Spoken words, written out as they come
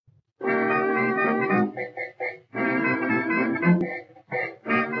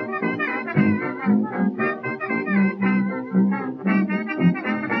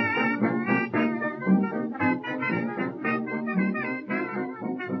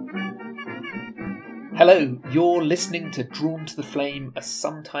Hello, you're listening to Drawn to the Flame, a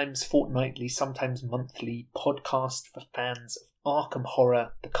sometimes fortnightly, sometimes monthly podcast for fans of Arkham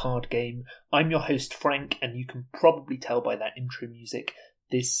Horror, the card game. I'm your host Frank, and you can probably tell by that intro music,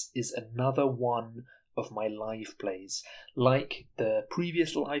 this is another one of my live plays. Like the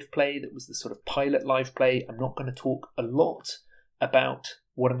previous live play that was the sort of pilot live play, I'm not going to talk a lot about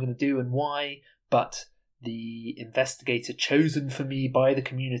what I'm going to do and why, but the investigator chosen for me by the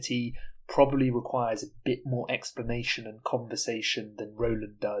community probably requires a bit more explanation and conversation than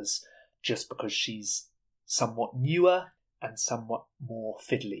Roland does, just because she's somewhat newer and somewhat more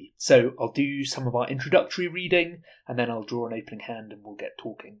fiddly. So I'll do some of our introductory reading, and then I'll draw an opening hand and we'll get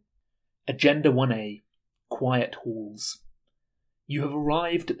talking. Agenda 1A, Quiet Halls. You have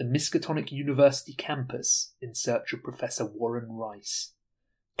arrived at the Miskatonic University campus in search of Professor Warren Rice.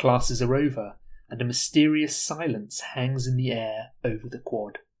 Classes are over, and a mysterious silence hangs in the air over the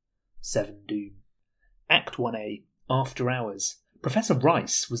quad. 7 Doom. Act 1A, After Hours. Professor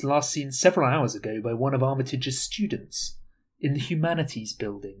Rice was last seen several hours ago by one of Armitage's students in the Humanities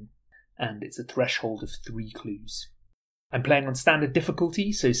building, and it's a threshold of 3 clues. I'm playing on standard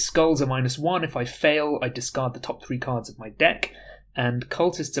difficulty, so skulls are -1. If I fail, I discard the top 3 cards of my deck, and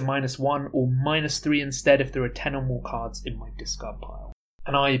cultists are -1 or -3 instead if there are 10 or more cards in my discard pile.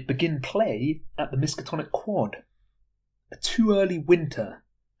 And I begin play at the Miskatonic Quad. A too early winter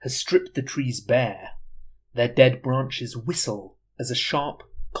has stripped the trees bare. Their dead branches whistle as a sharp,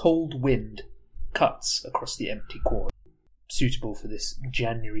 cold wind cuts across the empty quad. Suitable for this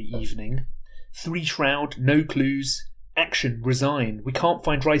January evening. 3 shroud, no clues. Action, resign. We can't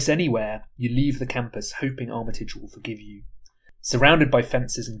find Rice anywhere. You leave the campus hoping Armitage will forgive you. Surrounded by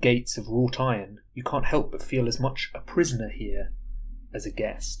fences and gates of wrought iron, you can't help but feel as much a prisoner here as a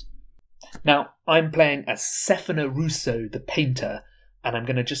guest. Now, I'm playing as Sefina Russo, the painter, and I'm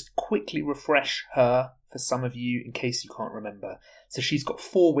going to just quickly refresh her for some of you in case you can't remember. So she's got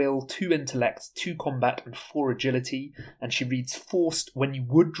 4 will, 2 intellect, 2 combat, and 4 agility, and she reads Forced. When you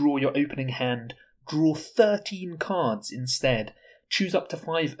would draw your opening hand, draw 13 cards instead. Choose up to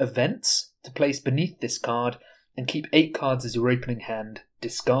 5 events to place beneath this card, and keep 8 cards as your opening hand.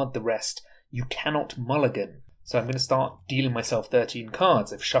 Discard the rest. You cannot mulligan. So I'm going to start dealing myself 13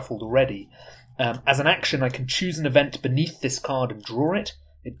 cards. I've shuffled already. As an action, I can choose an event beneath this card and draw it.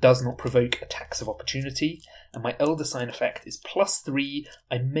 It does not provoke attacks of opportunity. And my Elder Sign effect is +3.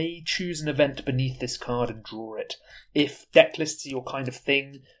 I may choose an event beneath this card and draw it. If deck lists are your kind of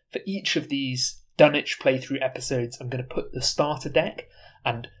thing, for each of these Dunwich playthrough episodes, I'm going to put the starter deck,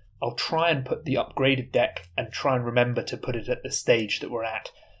 and I'll try and put the upgraded deck and try and remember to put it at the stage that we're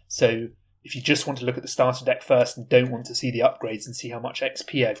at. So if you just want to look at the starter deck first and don't want to see the upgrades and see how much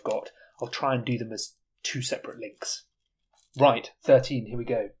XP I've got, I'll try and do them as 2 separate links. Right, 13, here we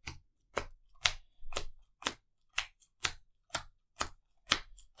go.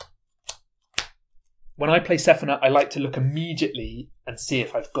 When I play Sefina, I like to look immediately and see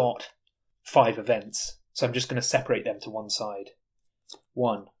if I've got 5 events. So I'm just going to separate them to one side.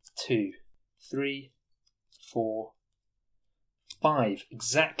 1, 2, 3, 4, 5.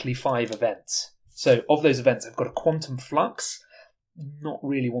 Exactly 5 events. So of those events, I've got a Quantum Flux. Not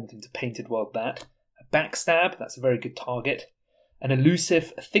really wanting to Painted World that. A Backstab, that's a very good target. An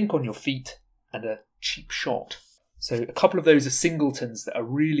Elusive, a Think on Your Feet, and a Cheap Shot. So a couple of those are singletons that are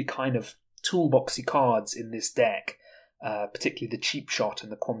really kind of toolboxy cards in this deck, particularly the Cheap Shot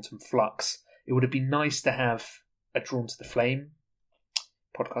and the Quantum Flux. It would have been nice to have a Drawn to the Flame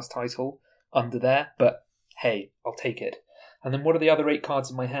podcast title under there, but hey, I'll take it. And then what are the other 8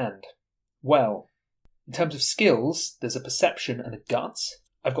 cards in my hand? Well, in terms of skills, there's a Perception and a Guts.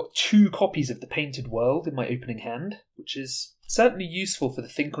 I've got 2 copies of the Painted World in my opening hand, which is certainly useful for the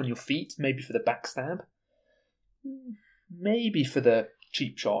Think on Your Feet, maybe for the Backstab, maybe for the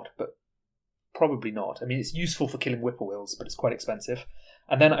Cheap Shot, but probably not. I mean, it's useful for killing Whippoorwills, but it's quite expensive.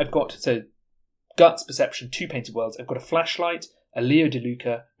 And then I've got, so Guts, Perception, 2 Painted Worlds. I've got a Flashlight, a Leo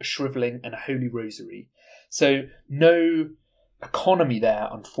DeLuca, a Shriveling, and a Holy Rosary. So no economy there,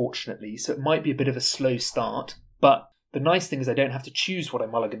 unfortunately, so it might be a bit of a slow start, but the nice thing is I don't have to choose what I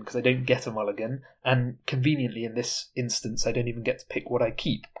mulligan because I don't get a mulligan, and conveniently in this instance I don't even get to pick what I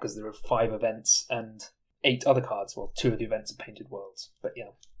keep because there are 5 events and 8 other cards. Well, 2 of the events are Painted Worlds, but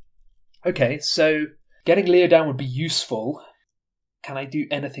yeah. Okay, so getting Leo down would be useful. Can I do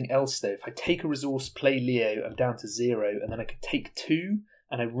anything else though? If I take a resource, play Leo, I'm down to 0, and then I could take 2,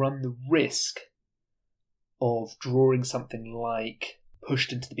 and I run the risk of drawing something like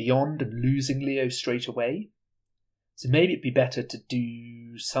Pushed into the Beyond and losing Leo straight away. So maybe it'd be better to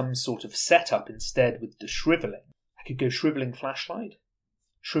do some sort of setup instead with the Shriveling. I could go Shriveling Flashlight,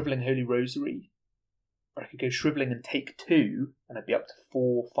 Shriveling Holy Rosary, Or I could go Shriveling and take 2, and I'd be up to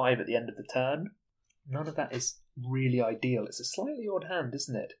 4, 5 at the end of the turn. None of that is really ideal. It's a slightly odd hand,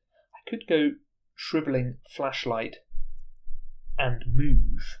 isn't it? I could go Shriveling, Flashlight, and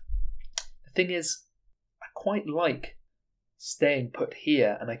move. The thing is, I quite like staying put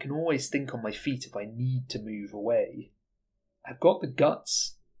here, and I can always think on my feet if I need to move away. I've got the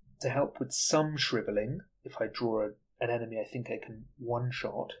guts to help with some Shriveling if I draw an enemy I think I can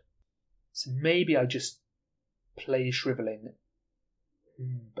one-shot. So maybe I just play Shriveling,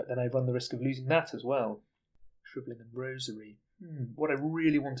 but then I run the risk of losing that as well. Shriveling and Rosary. What I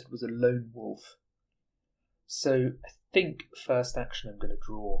really wanted was a Lone Wolf. So I think first action I'm going to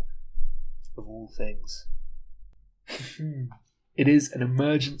draw, of all things. It is an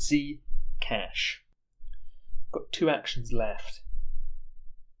emergency cash. Got 2 actions left.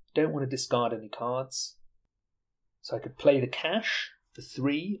 Don't want to discard any cards. So I could play the cash for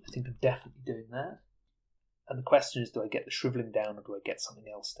 3. I think I'm definitely doing that. And the question is, do I get the Shriveling down or do I get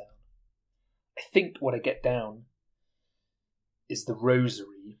something else down? I think what I get down is the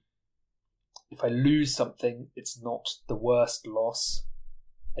Rosary. If I lose something, it's not the worst loss.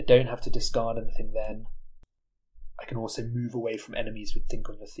 I don't have to discard anything then. I can also move away from enemies with Think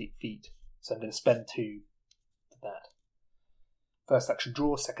on Your Feet. So I'm going to spend 2 for that. First action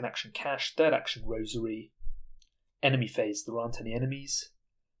draw, second action cash, third action Rosary. Enemy phase, there aren't any enemies.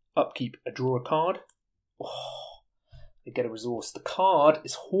 Upkeep, I draw a card. I get a resource. The card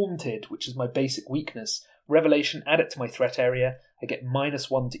is Haunted, which is my basic weakness. Revelation, add it to my threat area. I get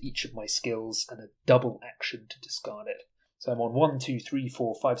 -1 to each of my skills and a double action to discard it. So I'm on 1, 2, 3,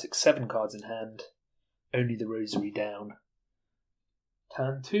 4, 5, 6, 7 cards in hand. Only the Rosary down.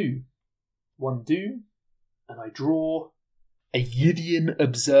 Turn 2. 1 Doom, and I draw a Yidian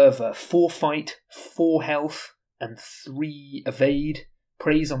Observer. 4 fight, 4 health, and 3 evade.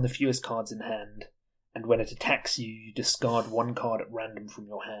 Preys on the fewest cards in hand. And when it attacks you, you discard 1 card at random from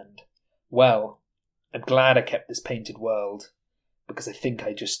your hand. Well, I'm glad I kept this Painted World, because I think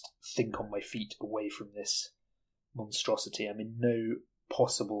I just think on my feet away from this monstrosity. I'm in no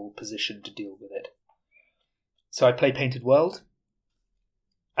possible position to deal with it. So I play Painted World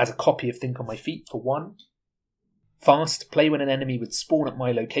as a copy of Think on My Feet for 1. Fast, play when an enemy would spawn at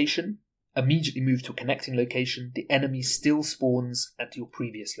my location. Immediately move to a connecting location. The enemy still spawns at your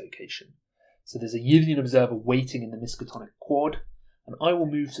previous location. So there's a Yidian Observer waiting in the Miskatonic Quad, and I will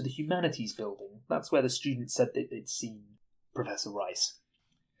move to the Humanities Building. That's where the students said that they'd seen Professor Rice.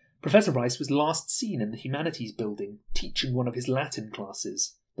 Professor Rice was last seen in the Humanities Building, teaching one of his Latin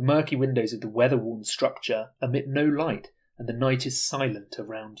classes. The murky windows of the weather-worn structure emit no light, and the night is silent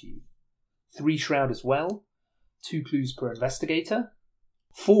around you. 3 Shroud as well, 2 clues per investigator.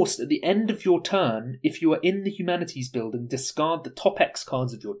 Forced at the end of your turn, if you are in the Humanities Building, discard the top X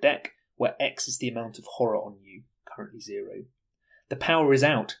cards of your deck, where X is the amount of horror on you, currently 0. The power is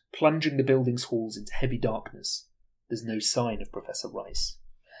out, plunging the building's halls into heavy darkness. There's no sign of Professor Rice.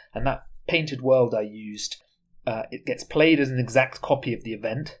 And that Painted World I used, it gets played as an exact copy of the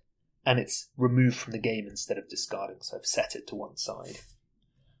event, and it's removed from the game instead of discarding, so I've set it to one side.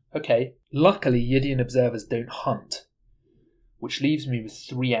 Okay, luckily Yidian Observers don't hunt, which leaves me with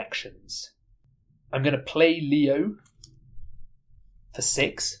 3 actions. I'm going to play Leo for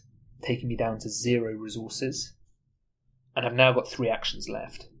 6, taking me down to 0 resources, and I've now got 3 actions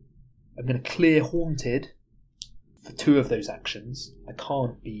left. I'm going to clear Haunted for 2 of those actions. I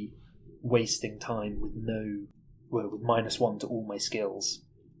can't be wasting time with with -1 to all my skills.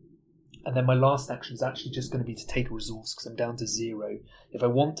 And then my last action is actually just going to be to take a resource because I'm down to 0. If I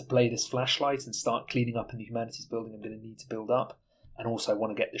want to play this Flashlight and start cleaning up in the Humanities Building, I'm going to need to build up. And also I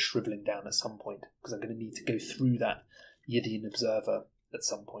want to get the Shriveling down at some point because I'm going to need to go through that Yidian Observer at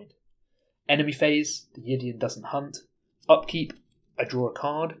some point. Enemy phase, the Yidian doesn't hunt. Upkeep, I draw a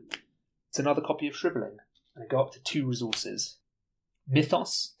card. It's another copy of Shriveling. And I go up to 2 resources.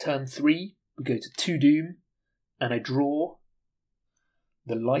 Mythos, turn 3, we go to 2 Doom, and I draw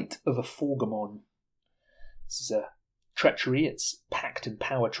the Light of a Forgamon. This is a treachery, it's packed and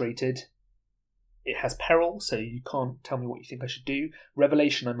power traded. It has peril, so you can't tell me what you think I should do.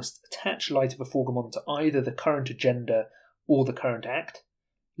 Revelation, I must attach Light of a Forgamon to either the current agenda or the current act.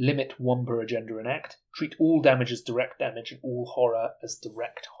 Limit 1 per agenda and act. Treat all damage as direct damage and all horror as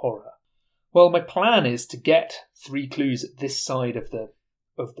direct horror. Well, my plan is to get 3 clues at this side of the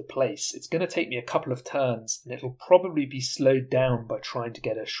place. It's going to take me a couple of turns, and it'll probably be slowed down by trying to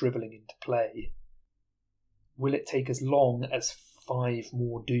get a Shriveling into play. Will it take as long as 5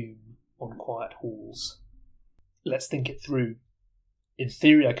 more Doom on Quiet Halls? Let's think it through. In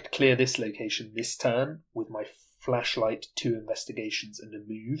theory, I could clear this location this turn with my Flashlight, 2 investigations, and a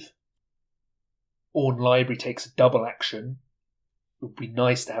move. Ornn Library takes a double action. It would be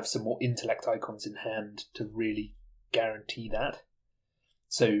nice to have some more intellect icons in hand to really guarantee that.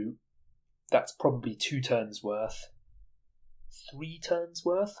 So that's probably 2 turns worth. 3 turns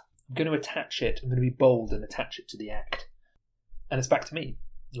worth? I'm going to attach it. I'm going to be bold and attach it to the act. And it's back to me.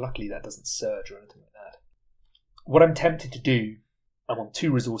 Luckily that doesn't surge or anything like that. What I'm tempted to do, I'm on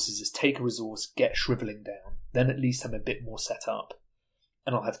 2 resources, is take a resource, get Shriveling down. Then at least I'm a bit more set up.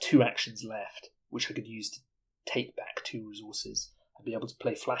 And I'll have 2 actions left, which I could use to take back 2 resources. I'll be able to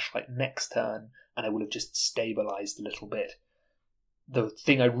play Flashlight next turn, and I will have just stabilised a little bit. The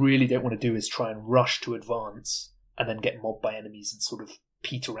thing I really don't want to do is try and rush to advance and then get mobbed by enemies and sort of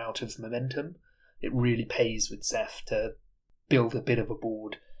peter out of momentum. It really pays with Zeph to build a bit of a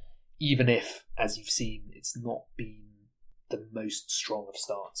board, even if, as you've seen, it's not been the most strong of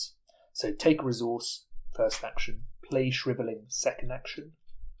starts. So take a resource, first action. Play Shriveling, second action.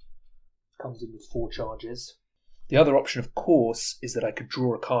 Comes in with 4 charges. The other option, of course, is that I could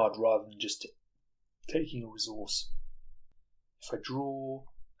draw a card rather than just taking a resource. If I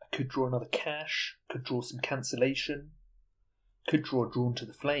could draw another cash, could draw some cancellation, could draw Drawn to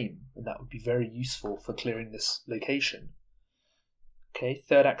the Flame, and that would be very useful for clearing this location. Okay,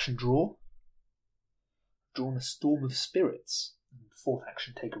 third action, draw. Drawn a Storm of Spirits. Fourth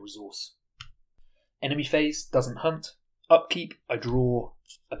action, take a resource. Enemy phase, doesn't hunt. Upkeep, I draw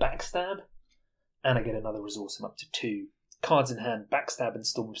a Backstab, and I get another resource. I'm up to 2. Cards in hand, Backstab and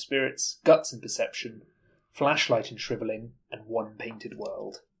Storm of Spirits, Guts and Perception, Flashlight and Shriveling, and 1 Painted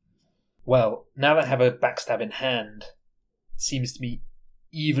World. Well, now that I have a Backstab in hand, it seems to me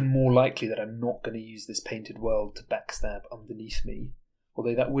even more likely that I'm not going to use this Painted World to Backstab underneath me.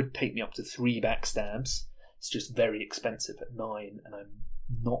 Although that would take me up to 3 Backstabs. It's just very expensive at 9, and I'm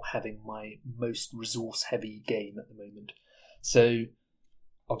not having my most resource-heavy game at the moment. So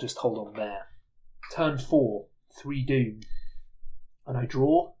I'll just hold on there. Turn 4, 3 Doom. And I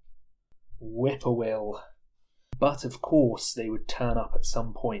draw Whippoorwill. But of course they would turn up at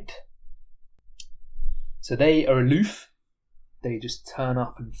some point. So they are aloof. They just turn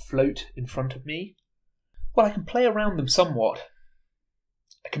up and float in front of me. Well, I can play around them somewhat.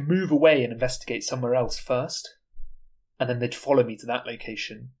 I can move away and investigate somewhere else first, and then they'd follow me to that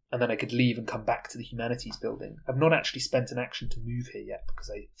location, and then I could leave and come back to the Humanities building. I've not actually spent an action to move here yet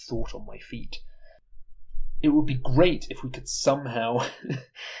because I thought on my feet. It would be great if we could somehow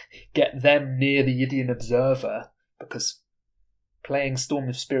get them near the Ydian Observer, because playing Storm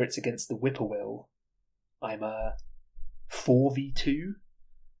of Spirits against the Whippoorwill, I'm a 4v2,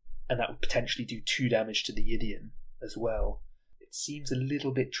 and that would potentially do 2 damage to the Ydian as well. It seems a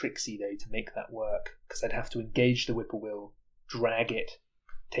little bit tricksy, though, to make that work, because I'd have to engage the Whippoorwill, drag it,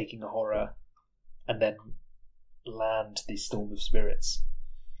 taking a horror, and then land the Storm of Spirits.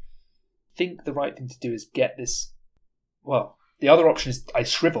 I think the right thing to do is get this... Well, the other option is I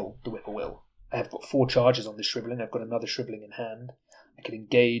shrivel the Whippoorwill. I have got 4 charges on this shriveling. I've got another shriveling in hand. I could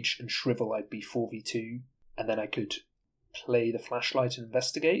engage and shrivel. I'd be 4v2, and then I could play the Flashlight and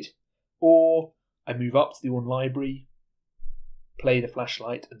investigate. Or I move up to the Ornn Library, play the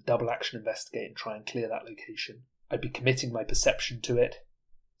Flashlight and double action investigate and try and clear that location. I'd be committing my perception to it,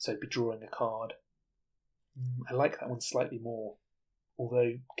 so I'd be drawing a card. I like that one slightly more,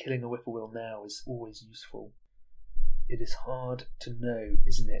 although killing a Whippoorwill now is always useful. It is hard to know,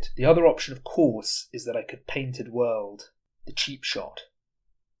 isn't it? The other option, of course, is that I could Painted World, the cheap shot.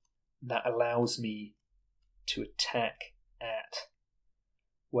 That allows me to attack at,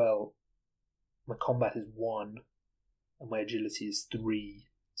 well, my combat is 1, and my agility is 3,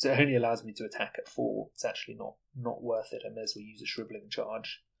 so it only allows me to attack at 4. It's actually not worth it. I may as well use a shriveling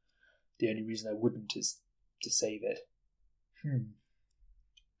charge. The only reason I wouldn't is to save it.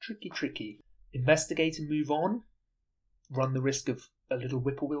 Tricky. Investigate and move on? Run the risk of a little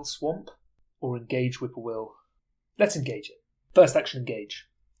Whippoorwill swamp? Or engage Whippoorwill? Let's engage it. First action, engage.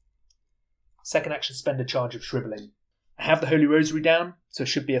 Second action, spend a charge of shriveling. I have the Holy Rosary down, so it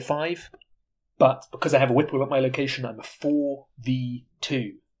should be a 5. But because I have a Whippoorwill at my location, I'm a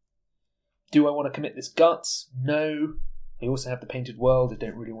 4v2. Do I want to commit this Guts? No. I also have the Painted World. I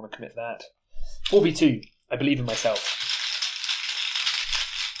don't really want to commit that. 4v2. I believe in myself.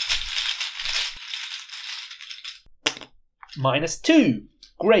 -2.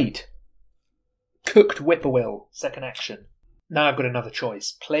 Great. Cooked Whippoorwill. Second action. Now I've got another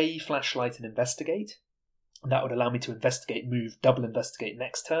choice. Play Flashlight and investigate. And that would allow me to investigate, move, double investigate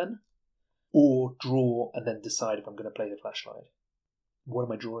next turn. Or draw and then decide if I'm going to play the Flashlight. What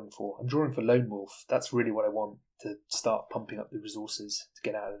am I drawing for? I'm drawing for Lone Wolf. That's really what I want, to start pumping up the resources to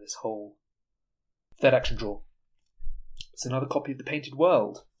get out of this hole. Third action, draw. It's another copy of the Painted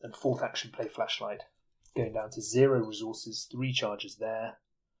World, and fourth action play Flashlight. Going down to 0 resources, 3 charges there.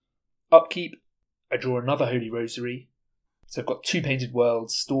 Upkeep, I draw another Holy Rosary. So I've got 2 Painted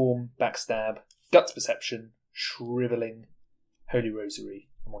Worlds, Storm, Backstab, Guts Perception, Shriveling, Holy Rosary.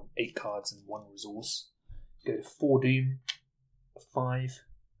 I'm on 8 cards and 1 resource. Go to 4 Doom,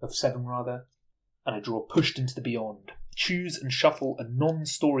 7 rather, and I draw Pushed into the Beyond. Choose and shuffle a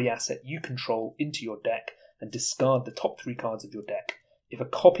non-story asset you control into your deck and discard the top 3 cards of your deck. If a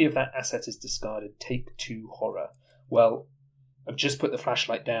copy of that asset is discarded, take 2 horror. Well, I've just put the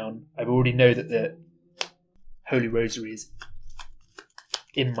Flashlight down. I already know that the Holy Rosary is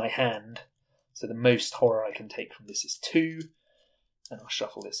in my hand, so the most horror I can take from this is 2, and I'll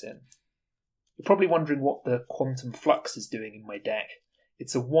shuffle this in. You're probably wondering what the Quantum Flux is doing in my deck.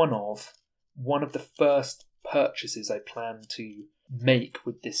 It's a one of the first purchases I plan to make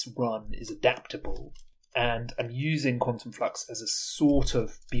with this run is adaptable, and I'm using Quantum Flux as a sort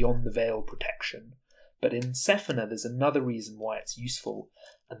of Beyond the Veil protection. But in Sephina, there's another reason why it's useful,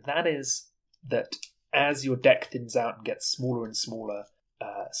 and that is that as your deck thins out and gets smaller and smaller,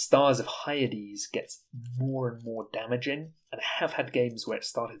 Stars of Hyades gets more and more damaging, and I have had games where it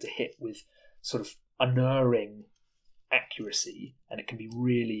started to hit with sort of unerring accuracy, and it can be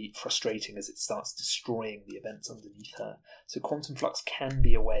really frustrating as it starts destroying the events underneath her. So Quantum Flux can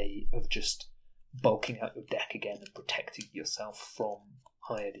be a way of just bulking out your deck again and protecting yourself from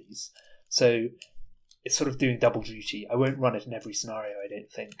Hyades. So it's sort of doing double duty. I won't run it in every scenario, I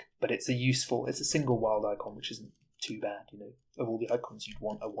don't think, but it's a single wild icon, which isn't too bad, you know. Of all the icons you'd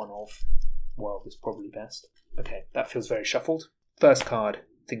want, a one-of wild is probably best. Okay, that feels very shuffled. First card,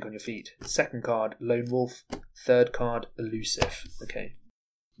 Think on Your Feet. Second card, Lone Wolf. Third card, Elusive. Okay.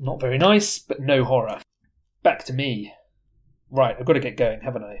 Not very nice, but no horror. Back to me. Right, I've got to get going,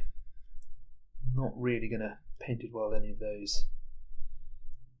 haven't I? Not really going to Painted World any of those.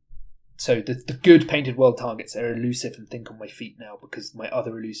 So the good Painted World targets are Elusive and Think on My Feet now, because my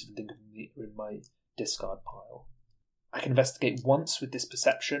other Elusive and Think on My Feet are in my discard pile. I can investigate once with this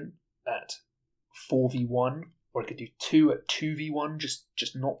Perception at 4v1, or I could do 2 at 2v1,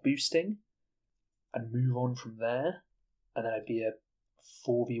 just not boosting, and move on from there, and then I'd be a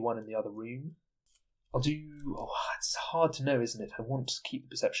 4v1 in the other room. I'll do... Oh, it's hard to know, isn't it? I want to keep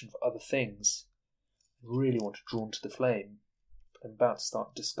the Perception for other things. I really want to Drawn to the Flame. But I'm about to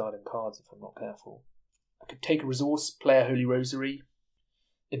start discarding cards if I'm not careful. I could take a resource, play a Holy Rosary,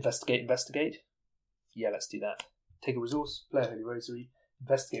 investigate. Yeah, let's do that. Take a resource, play a Holy Rosary,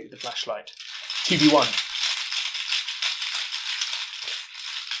 investigate with the Flashlight. 2v1.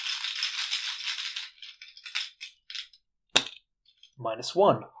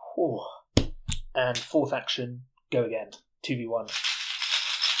 -1. Oh. And fourth action, go again. 2v1.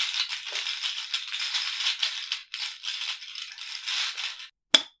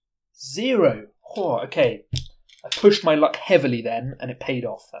 Zero. Oh, okay. I pushed my luck heavily then, and it paid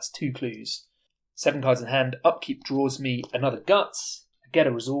off. That's 2 clues. 7 cards in hand. Upkeep draws me another Guts. I get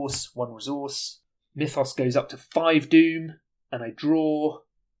a resource, 1 resource. Mythos goes up to 5 Doom, and I draw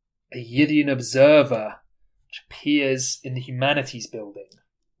a Yithian Observer, which appears in the Humanities building.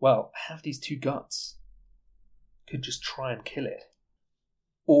 Well, I have these 2 Guts. Could just try and kill it.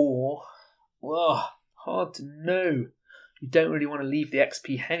 Or, hard to know. You don't really want to leave the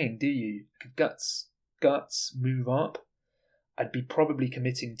XP hanging, do you? Guts, move up. I'd be probably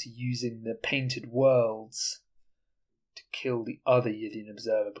committing to using the Painted Worlds to kill the other Yithian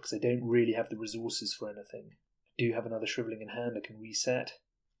Observer, because I don't really have the resources for anything. I do have another Shriveling in hand I can reset.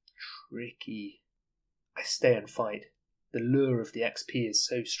 Tricky. I stay and fight. The lure of the XP is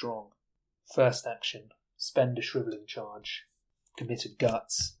so strong. First action, spend a Shriveling charge. Commit a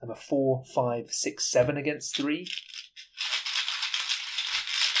Guts. I'm a 4, 5, 6, 7 against 3.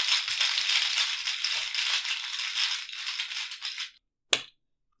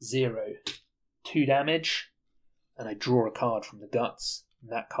 Zero. 2 damage, and I draw a card from the Guts, and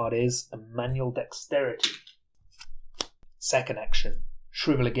that card is a Manual Dexterity. Second action,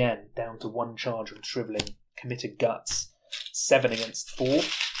 Shrivel again, down to 1 charge on Shriveling, commit a Guts, 7 against 4.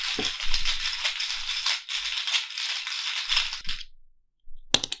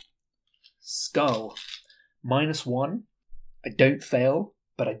 Skull, -1. I don't fail,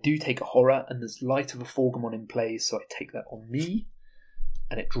 but I do take a horror, and there's Light of a Forgamon in play, so I take that on me.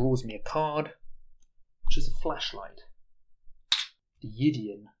 And it draws me a card, which is a Flashlight. The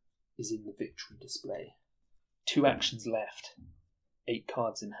Yithian is in the victory display. 2 actions left, 8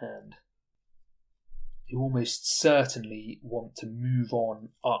 cards in hand. You almost certainly want to move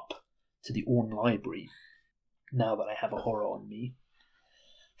on up to the Ornn Library, now that I have a horror on me.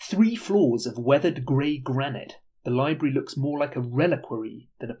 3 floors of weathered grey granite, The library looks more like a reliquary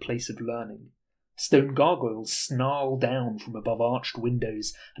than a place of learning. Stone gargoyles snarl down from above arched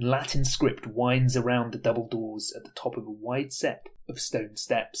windows, and Latin script winds around the double doors at the top of a wide set of stone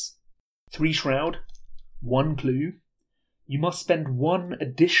steps. 3 shroud, 1 clue. You must spend 1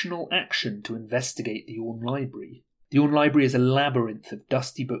 additional action to investigate the Orne Library. The Orne Library is a labyrinth of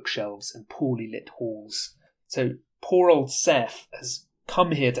dusty bookshelves and poorly lit halls. So poor old Seth has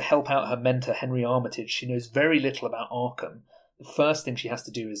come here to help out her mentor, Henry Armitage. She knows very little about Arkham. The first thing she has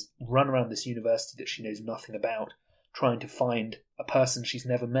to do is run around this university that she knows nothing about, trying to find a person she's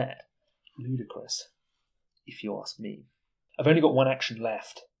never met. Ludicrous, if you ask me. I've only got 1 action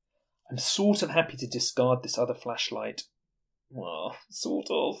left. I'm sort of happy to discard this other flashlight. Well, sort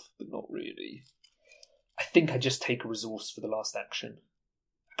of, but not really. I think I just take a resource for the last action.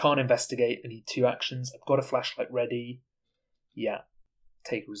 I can't investigate, I need 2 actions. I've got a flashlight ready. Yeah,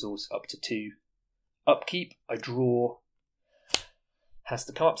 take a resource up to 2. Upkeep, I draw. Has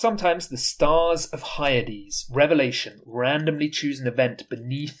to come up sometimes. The Stars of Hyades. Revelation. Randomly choose an event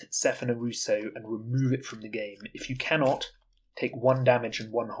beneath Sephina Russo and remove it from the game. If you cannot, take 1 damage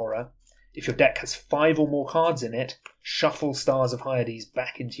and 1 horror. If your deck has 5 or more cards in it, shuffle Stars of Hyades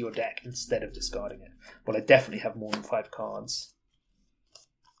back into your deck instead of discarding it. Well, I definitely have more than 5 cards.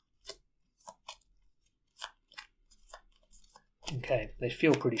 Okay, they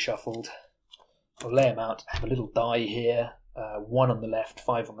feel pretty shuffled. I'll lay them out. I have a little die here. 1 on the left,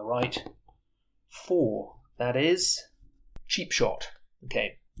 5 on the right. 4, that is. Cheap Shot.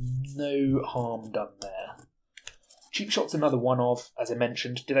 Okay, no harm done there. Cheap Shot's another one of, as I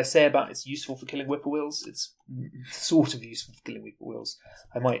mentioned. Did I say about it's useful for killing whippoorwills? It's sort of useful for killing whippoorwills.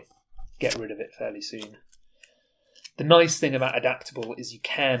 I might get rid of it fairly soon. The nice thing about Adaptable is you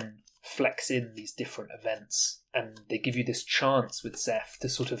can flex in these different events, and they give you this chance with Zeph to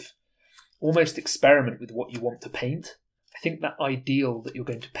sort of almost experiment with what you want to paint. I think that ideal that you're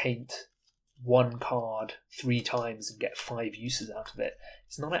going to paint 1 card 3 times and get 5 uses out of it,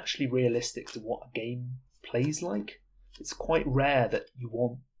 it's not actually realistic to what a game plays like. It's quite rare that you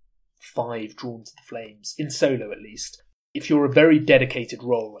want 5 Drawn to the Flames, in solo at least. If you're a very dedicated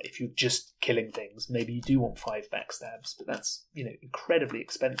roller, if you're just killing things, maybe you do want 5 backstabs, but that's, incredibly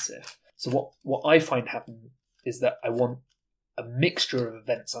expensive. So what I find happen is that I want a mixture of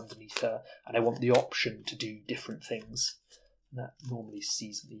events underneath her, and I want the option to do different things. And that normally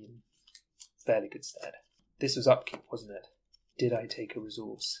sees me in fairly good stead. This was upkeep, wasn't it? Did I take a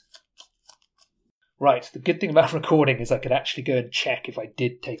resource? Right, the good thing about recording is I could actually go and check if I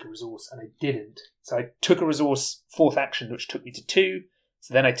did take a resource, and I didn't. So I took a resource, 4th action, which took me to 2.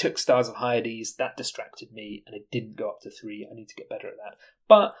 So then I took Stars of Hyades, that distracted me, and I didn't go up to 3. I need to get better at that.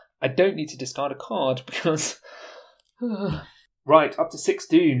 But I don't need to discard a card because... Right, up to 6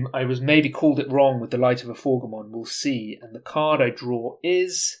 Doom. I was maybe called it wrong with the Light of a Forgamon, we'll see. And the card I draw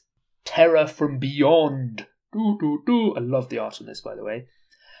is Terror from Beyond. I love the art on this, by the way.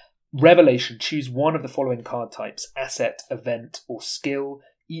 Revelation. Choose 1 of the following card types: asset, event, or skill.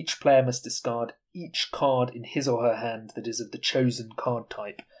 Each player must discard each card in his or her hand that is of the chosen card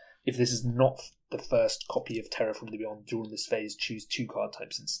type. If this is not the first copy of Terror from the Beyond during this phase, choose 2 card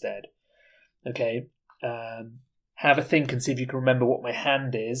types instead. Okay. Have a think and see if you can remember what my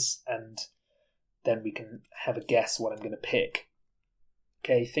hand is, and then we can have a guess what I'm going to pick.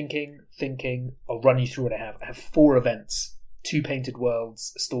 Okay, thinking. I'll run you through what I have. I have 4 events: 2 Painted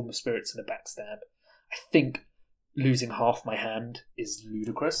Worlds, a Storm of Spirits, and a Backstab. I think losing half my hand is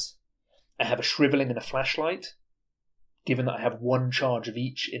ludicrous. I have a Shriveling and a Flashlight. Given that I have 1 charge of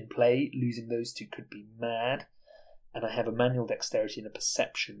each in play, losing those 2 could be mad. And I have a Manual Dexterity and a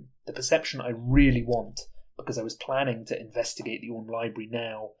Perception. The Perception I really want, because I was planning to investigate the Orne Library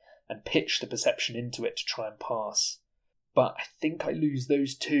now and pitch the Perception into it to try and pass. But I think I lose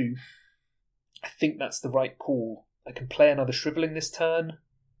those 2. I think that's the right call. I can play another Shriveling this turn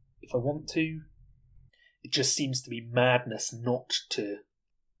if I want to. It just seems to be madness not to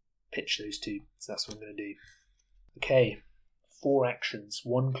pitch those 2, so that's what I'm going to do. Okay, 4 actions,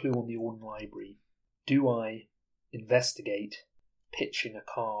 1 clue on the Orne Library. Do I investigate pitching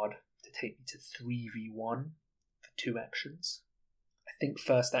a card to take me to 3v1 for 2 actions? I think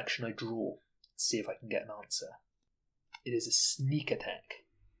first action I draw. Let's see if I can get an answer. It is a Sneak Attack.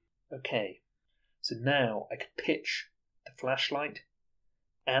 Okay, so now I could pitch the Flashlight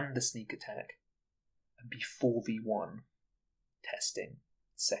and the Sneak Attack and be 4v1 testing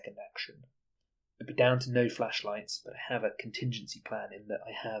second action. I'd be down to no flashlights, but I have a contingency plan in that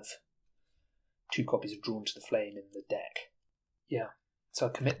I have 2 copies of Drawn to the Flame in the deck. Yeah, so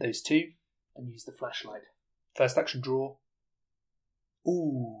I'll commit those 2 and use the Flashlight. First action draw.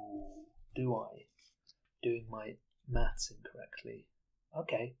 Ooh, do I? doing my maths incorrectly.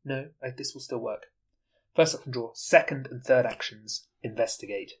 Okay, no, this will still work. First I can draw second and third actions,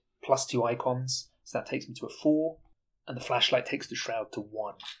 investigate. +2 icons, so that takes me to a 4, and the flashlight takes the shroud to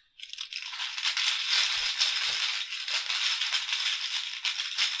 1.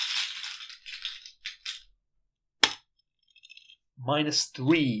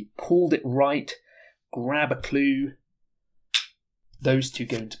 -3, pulled it right, grab a clue. Those 2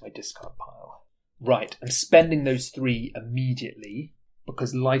 go into my discard pile. Right, I'm spending those 3 immediately,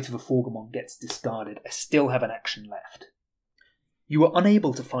 because Light of a Forgamon gets discarded. I still have an action left. You were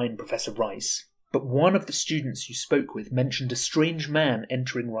unable to find Professor Rice, but one of the students you spoke with mentioned a strange man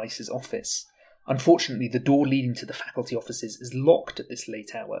entering Rice's office. Unfortunately, the door leading to the faculty offices is locked at this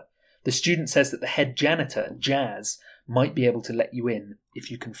late hour. The student says that the head janitor, Jazz, might be able to let you in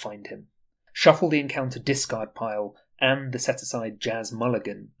if you can find him. Shuffle the encounter discard pile and the set-aside Jazz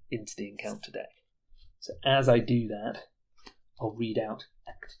Mulligan into the encounter deck. So as I do that, I'll read out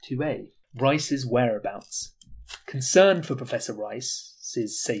Act 2A. Rice's whereabouts. Concerned for Professor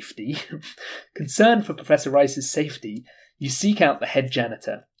Rice's safety, you seek out the head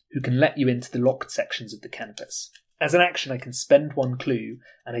janitor, who can let you into the locked sections of the campus. As an action, I can spend 1 clue,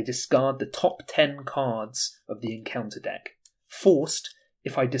 and I discard the top 10 cards of the encounter deck. Forced,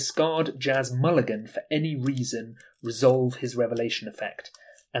 if I discard Jazz Mulligan for any reason, resolve his revelation effect.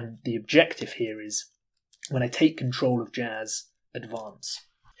 And the objective here is, when I take control of Jazz, advance.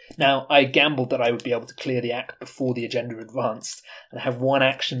 Now, I gambled that I would be able to clear the act before the agenda advanced, and I have 1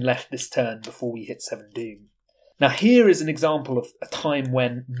 action left this turn before we hit 7 Doom. Now, here is an example of a time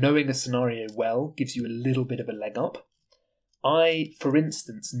when knowing a scenario well gives you a little bit of a leg up. I, for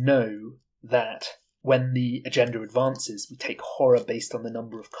instance, know that when the agenda advances, we take horror based on the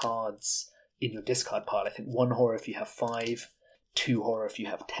number of cards in your discard pile. I think 1 horror if you have 5, 2 horror if you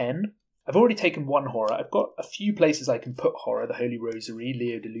have 10. I've already taken 1 horror. I've got a few places I can put horror, the Holy Rosary,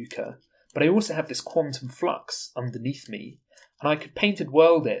 Leo de Luca, but I also have this Quantum Flux underneath me, and I could Painted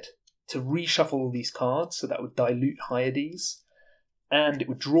World it to reshuffle all these cards, so that would dilute Hyades, and it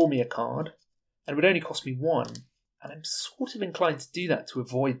would draw me a card, and it would only cost me 1, and I'm sort of inclined to do that to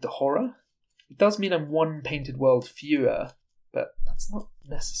avoid the horror. It does mean I'm 1 Painted World fewer, but that's not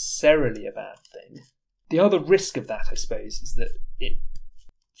necessarily a bad thing. The other risk of that, I suppose, is that it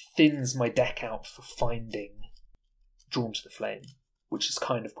thins my deck out for finding Drawn to the Flame, which is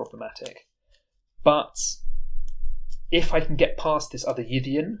kind of problematic. But if I can get past this other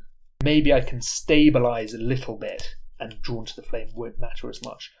Yithian, maybe I can stabilise a little bit and Drawn to the Flame won't matter as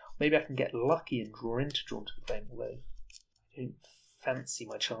much. Maybe I can get lucky and draw into Drawn to the Flame, although I don't fancy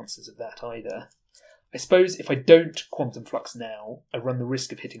my chances of that either. I suppose if I don't Quantum Flux now, I run the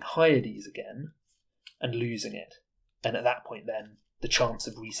risk of hitting Hyades again and losing it. And at that point then, the chance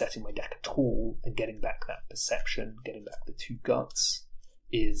of resetting my deck at all and getting back that perception, getting back the 2 guts,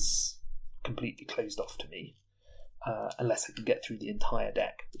 is completely closed off to me. Unless I can get through the entire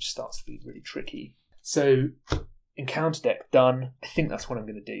deck, which starts to be really tricky. So, encounter deck done. I think that's what I'm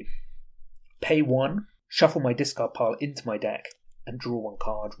going to do. Pay 1, shuffle my discard pile into my deck, and draw 1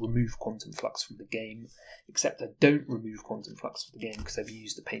 card, remove Quantum Flux from the game, except I don't remove Quantum Flux from the game because I've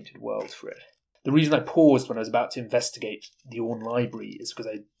used the Painted World for it. The reason I paused when I was about to investigate the Orn Library is because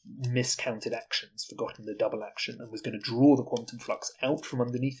I miscounted actions, forgotten the double action, and was going to draw the Quantum Flux out from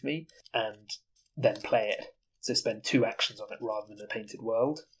underneath me and then play it. So spend 2 actions on it rather than a Painted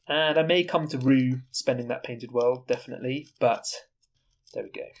World. And I may come to rue spending that Painted World, definitely, but there we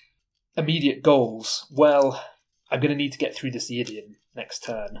go. Immediate goals. Well, I'm going to need to get through this Yithian next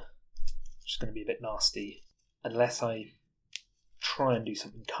turn, which is going to be a bit nasty, unless I try and do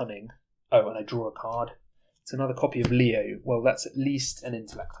something cunning. Oh, and I draw a card. It's another copy of Leo. Well, that's at least an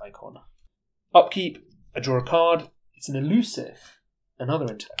intellect icon. Upkeep, I draw a card. It's an elusive, another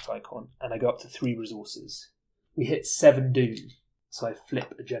intellect icon, and I go up to 3 resources. We hit 7 Doom, so I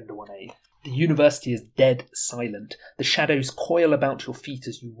flip Agenda 1A. The university is dead silent. The shadows coil about your feet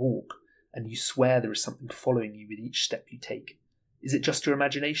as you walk, and you swear there is something following you with each step you take. Is it just your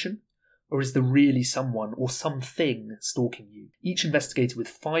imagination? Or is there really someone or something stalking you? Each investigator with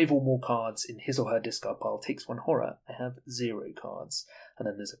 5 or more cards in his or her discard pile takes 1 horror. I have 0 cards. And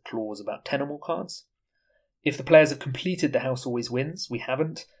then there's a clause about 10 or more cards. If the players have completed the house always wins, we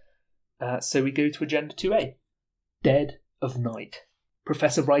haven't. So we go to Agenda 2A. Dead of Night.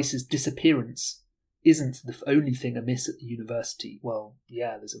 Professor Rice's disappearance isn't the only thing amiss at the university. Well,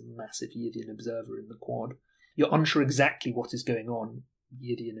 yeah, there's a massive Yithian observer in the quad. You're unsure exactly what is going on,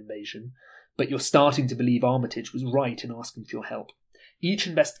 Yithian invasion, but you're starting to believe Armitage was right in asking for your help. Each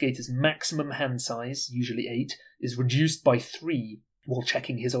investigator's maximum hand size, usually 8, is reduced by 3 while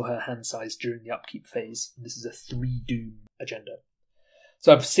checking his or her hand size during the upkeep phase. And this is a 3 Doom agenda.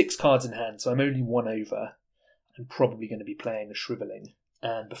 So I have 6 cards in hand, so I'm only 1 over. I'm probably going to be playing a Shriveling.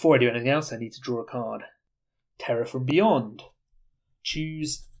 And before I do anything else, I need to draw a card. Terror from Beyond.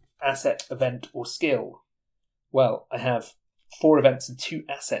 Choose asset, event, or skill. Well, I have 4 events and 2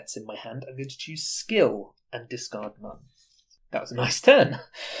 assets in my hand. I'm going to choose skill and discard none. That was a nice turn.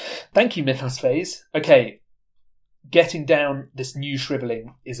 Thank you, Mythos Phase. Okay, getting down this new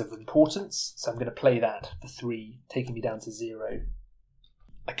Shriveling is of importance, so I'm going to play that for 3, taking me down to 0.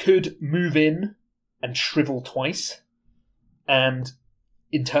 I could move in and shrivel twice, and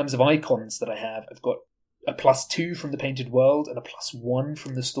in terms of icons that I have, I've got a +2 from the Painted World and a +1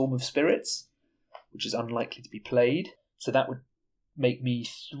 from the Storm of Spirits, which is unlikely to be played. So that would make me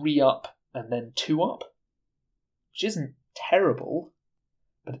 3 up and then 2 up, which isn't terrible,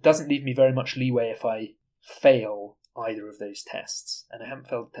 but it doesn't leave me very much leeway if I fail either of those tests. And I haven't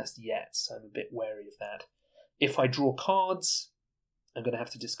failed the test yet, so I'm a bit wary of that. If I draw cards, I'm going to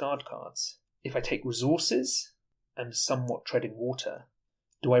have to discard cards. If I take resources, I'm somewhat treading water.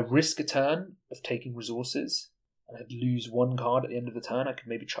 Do I risk a turn of taking resources and I'd lose 1 card at the end of the turn? I could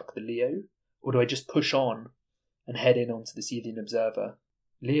maybe chuck the Leo. Or do I just push on and head in onto the Scythian Observer?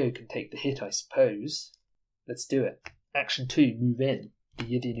 Leo can take the hit, I suppose. Let's do it. Action 2, move in. The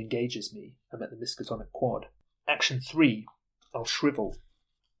Yithian engages me. I'm at the Miskatonic Quad. Action 3, I'll shrivel.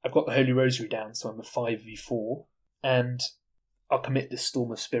 I've got the Holy Rosary down, so I'm a 5v4. And I'll commit this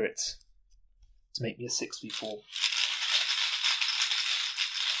Storm of Spirits to make me a 6v4.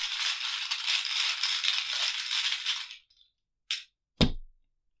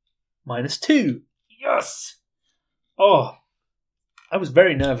 -2. Yes! Oh, I was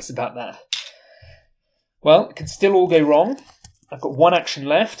very nervous about that. Well, it can still all go wrong. I've got 1 action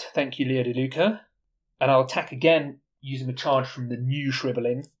left, thank you, Leo De Luca. And I'll attack again using a charge from the new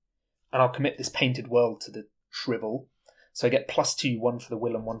Shriveling. And I'll commit this Painted World to the Shrivel. So I get +2, 1 for the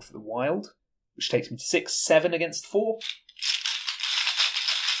Will and 1 for the Wild, which takes me to 6, 7 against 4.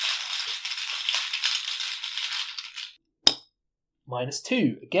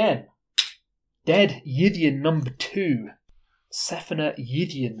 -2, again. Dead Yithian number 2. Sephina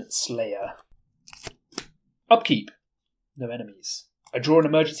Yithian Slayer. Upkeep. No enemies. I draw an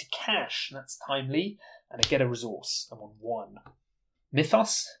emergency cash, that's timely, and I get a resource. I'm on 1.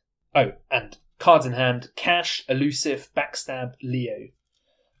 Mythos. Oh, and cards in hand. Cash, Elusive, Backstab, Leo.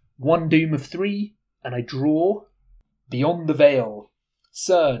 1 Doom of 3, and I draw Beyond the Veil.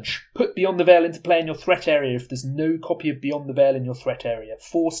 Surge. Put Beyond the Veil into play in your threat area if there's no copy of Beyond the Veil in your threat area.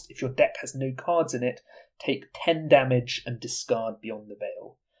 Forced, if your deck has no cards in it, take 10 damage and discard Beyond the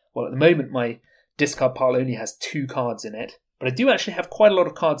Veil. Well, at the moment my discard pile only has 2 cards in it, but I do actually have quite a lot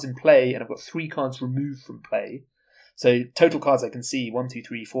of cards in play, and I've got 3 cards removed from play. So total cards I can see, 1, 2,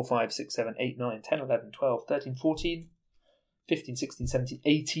 3, 4, 5, 6, 7, 8, 9, 10, 11, 12, 13, 14, 15, 16, 17,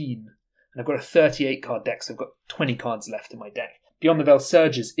 18. And I've got a 38 card deck, so I've got 20 cards left in my deck. Beyond the Veil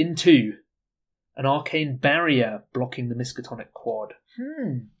surges into an Arcane Barrier blocking the Miskatonic Quad.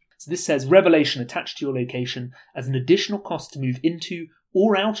 So this says, Revelation attached to your location as an additional cost to move into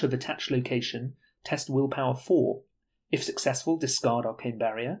or out of attached location, test willpower 4. If successful, discard Arcane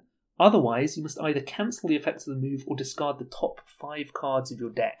Barrier. Otherwise, you must either cancel the effects of the move or discard the top 5 cards of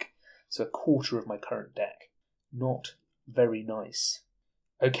your deck. So a quarter of my current deck. Not very nice.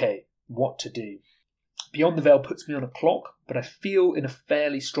 Okay, what to do? Beyond the Veil puts me on a clock, but I feel in a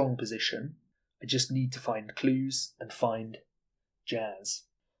fairly strong position. I just need to find clues and find jazz.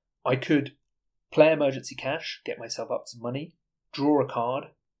 I could play Emergency Cash, get myself up some money, draw a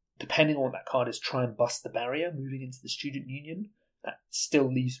card. Depending on what that card is, try and bust the barrier, moving into the Student Union. That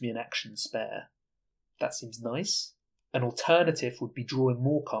still leaves me an action spare. That seems nice. An alternative would be drawing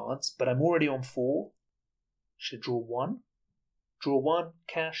more cards, but I'm already on 4. Should I draw 1? Draw 1,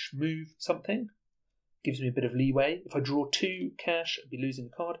 cash, move, something. Gives me a bit of leeway. If I draw 2, cash, I'd be losing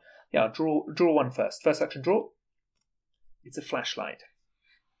a card. Yeah, I'll draw 1 first. First action, draw. It's a flashlight.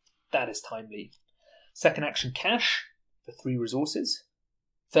 That is timely. Second action, cash, for 3 resources.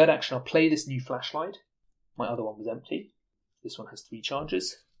 Third action, I'll play this new flashlight. My other one was empty. This one has 3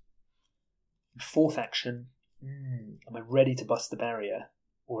 charges. Fourth action, am I ready to bust the barrier?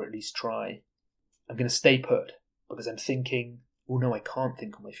 Or at least try? I'm going to stay put, because I'm thinking, oh no, I can't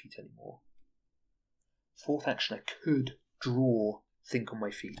think on my feet anymore. Fourth action, I could draw Think on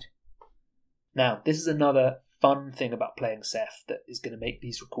My Feet. Now, this is another fun thing about playing Ceph that is going to make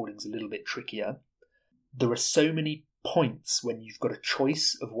these recordings a little bit trickier. There are so many points when you've got a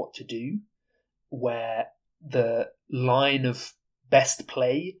choice of what to do where the line of best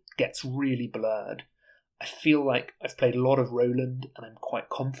play gets really blurred. I feel like I've played a lot of Roland and I'm quite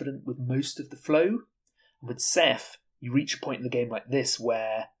confident with most of the flow. And with Ceph, you reach a point in the game like this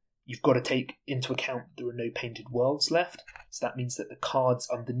where you've got to take into account there are no painted worlds left. So that means that the cards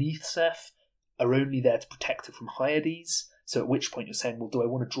underneath Ceph are only there to protect her from Hyades. So at which point you're saying, well, do I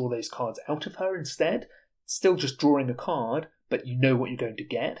want to draw those cards out of her instead? Still just drawing a card, but you know what you're going to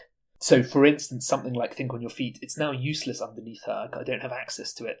get. So, for instance, something like Think on Your Feet, it's now useless underneath her. I don't have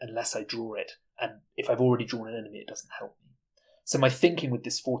access to it unless I draw it. And if I've already drawn an enemy, it doesn't help me. So my thinking with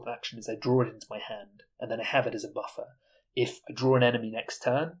this fourth action is I draw it into my hand, and then I have it as a buffer. If I draw an enemy next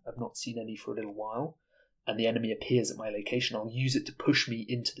turn, I've not seen any for a little while, and the enemy appears at my location, I'll use it to push me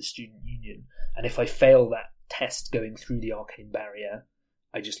into the Student Union. And if I fail that test going through the Arcane Barrier,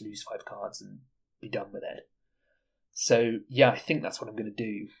 I just lose 5 cards and be done with it. So, yeah, I think that's what I'm going to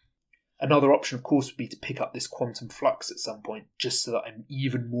do. Another option, of course, would be to pick up this Quantum Flux at some point, just so that I'm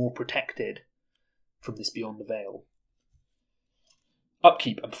even more protected from this Beyond the Veil.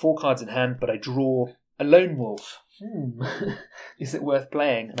 Upkeep, I'm 4 cards in hand, but I draw a Lone Wolf. Is it worth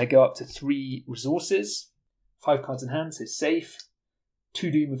playing? And I go up to 3 resources, 5 cards in hand, so safe,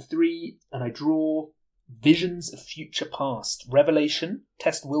 2 Doom of 3, and I draw Visions of Future Past. Revelation,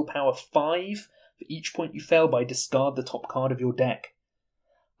 test willpower 5. For each point you fail by, discard the top card of your deck.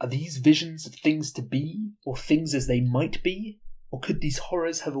 Are these visions of things to be, or things as they might be? Or could these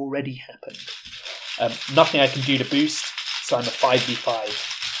horrors have already happened? Nothing I can do to boost, so I'm a 5v5.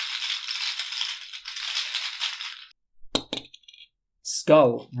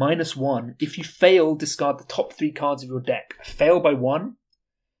 Skull, -1. If you fail, discard the top 3 cards of your deck. I fail by 1,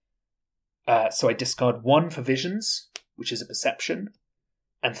 so I discard 1 for visions, which is a perception,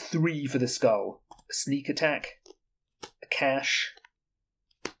 and 3 for the skull. A sneak attack, a cash,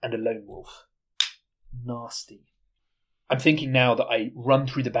 and a Lone Wolf. Nasty. I'm thinking now that I run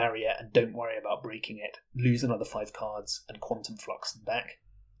through the barrier and don't worry about breaking it, lose another 5 cards, and Quantum Flux them back,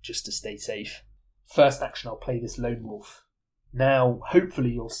 just to stay safe. First action, I'll play this Lone Wolf. Now,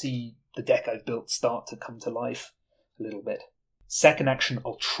 hopefully you'll see the deck I've built start to come to life a little bit. Second action,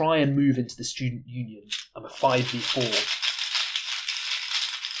 I'll try and move into the Student Union. I'm a 5v4.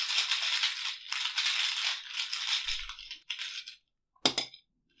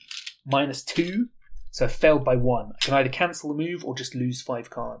 -2, so I failed by 1. I can either cancel the move or just lose 5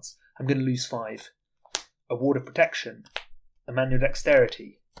 cards. I'm going to lose 5. A Ward of Protection, a Manual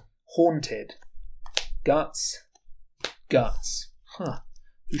Dexterity, Haunted, Guts.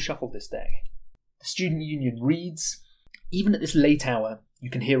 Who shuffled this deck? The Student Union reads, even at this late hour, you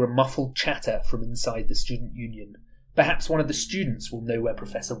can hear a muffled chatter from inside the Student Union. Perhaps one of the students will know where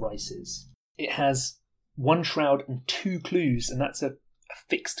Professor Rice is. It has 1 shroud and 2 clues, and that's a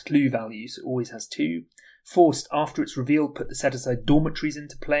fixed clue value, so it always has 2. Forced, after it's revealed, put the set-aside dormitories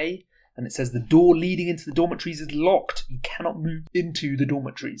into play, and it says the door leading into the dormitories is locked. You cannot move into the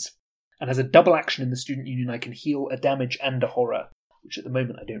dormitories. And as a double action in the Student Union, I can heal a damage and a horror, which at the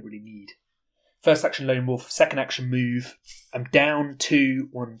moment I don't really need. First action, Lone Wolf. Second action, move. I'm down to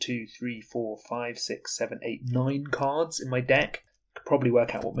 1, 2, 3, 4, 5, 6, 7, 8, 9 cards in my deck. I could probably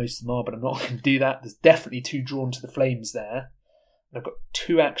work out what most of them are, but I'm not going to do that. There's definitely 2 Drawn to the Flames there. And I've got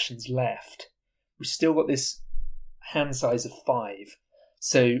 2 actions left. We've still got this hand size of 5.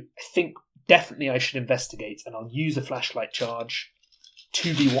 So I think definitely I should investigate, and I'll use a flashlight charge.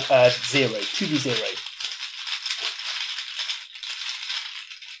 2v0.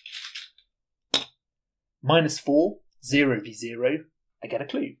 -4, 0v0. I get a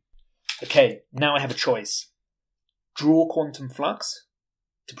clue. Okay, now I have a choice. Draw Quantum Flux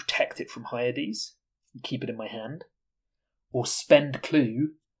to protect it from Hyades and keep it in my hand, or spend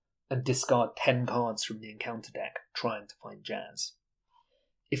Clue and discard 10 cards from the encounter deck trying to find Jazz.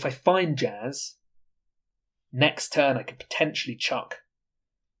 If I find Jazz, next turn I could potentially chuck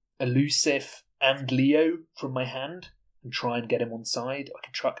Elusive and Leo from my hand and try and get him on side. I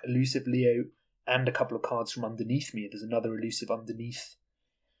could chuck Elusive, Leo, and a couple of cards from underneath me. There's another Elusive underneath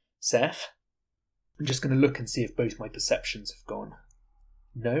Ceph. I'm just going to look and see if both my perceptions have gone.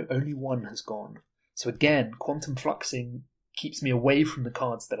 No, only 1 has gone. So again, Quantum Fluxing keeps me away from the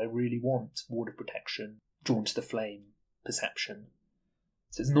cards that I really want. Ward of Protection, Drawn to the Flame, Perception.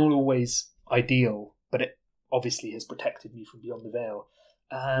 So it's not always ideal, but it obviously has protected me from Beyond the Veil.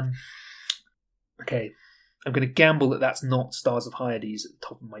 Okay, I'm going to gamble that that's not Stars of Hyades at the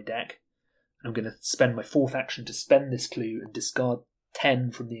top of my deck. I'm going to spend my 4th action to spend this clue and discard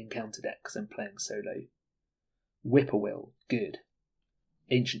 10 from the encounter deck because I'm playing solo. Whippoorwill, good.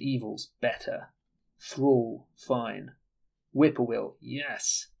 Ancient Evils, better. Thrall, fine. Whippoorwill,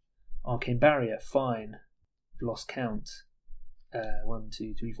 yes. Arcane Barrier, fine. Lost count. 1,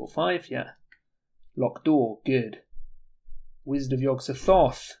 2, 3, 4, 5, yeah. Locked door, good. Wizard of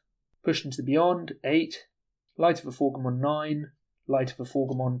Yog-Sothoth, pushed into the beyond, 8. Light of a Forgamon, 9. Light of a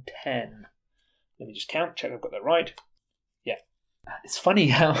Forgamon, 10. Let me just count, check I've got that right. Yeah. It's funny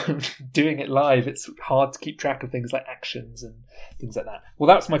how doing it live, it's hard to keep track of things like actions and things like that. Well,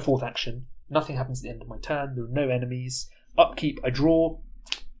 that's my 4th action. Nothing happens at the end of my turn. There are no enemies. Upkeep, I draw.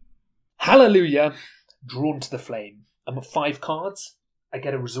 Hallelujah! Drawn to the Flame. I'm at 5 cards. I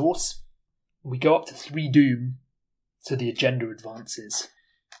get a resource. We go up to 3 Doom, so the agenda advances.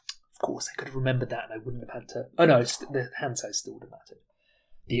 Of course, I could have remembered that and I wouldn't have had to... Oh no, the hand size still would have mattered.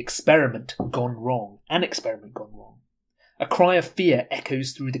 The experiment gone wrong. An experiment gone wrong. A cry of fear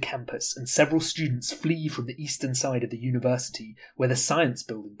echoes through the campus, and several students flee from the eastern side of the university, where the science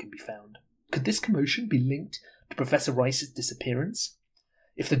building can be found. Could this commotion be linked to Professor Rice's disappearance?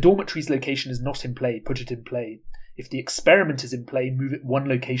 If the dormitory's location is not in play, put it in play. If the experiment is in play, move it 1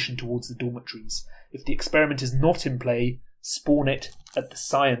 location towards the dormitories. If the experiment is not in play, spawn it at the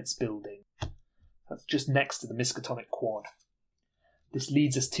science building. That's just next to the Miskatonic Quad. This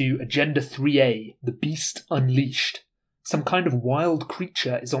leads us to Agenda 3A, the Beast Unleashed. Some kind of wild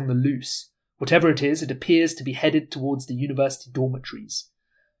creature is on the loose. Whatever it is, it appears to be headed towards the university dormitories.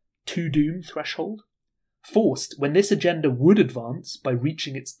 2 Doom threshold. Forced, when this agenda would advance by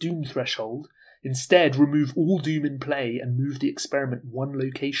reaching its Doom threshold, instead remove all Doom in play and move the experiment 1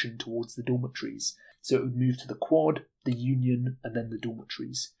 location towards the dormitories. So it would move to the Quad, the Union, and then the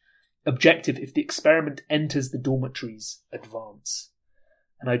dormitories. Objective, if the experiment enters the dormitories, advance.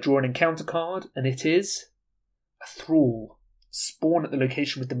 And I draw an encounter card, and it is a Thrall. Spawn at the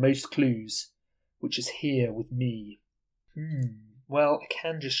location with the most clues, which is here with me. Well, I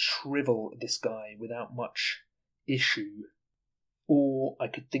can just shrivel this guy without much issue. Or I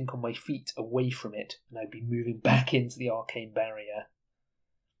could think on my feet away from it, and I'd be moving back into the arcane barrier.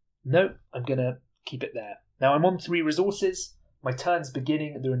 No, I'm going to keep it there. Now I'm on 3 resources. My turn's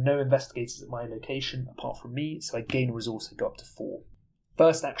beginning, and there are no investigators at my location apart from me, so I gain a resource and go up to 4.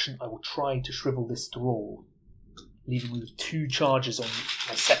 First action, I will try to shrivel this Thrall, leaving me with 2 charges on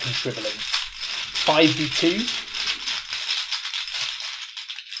my second shriveling. 5v2.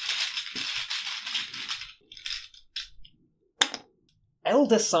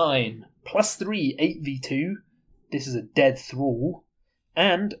 Elder Sign, +3, 8v2. This is a dead Thrall.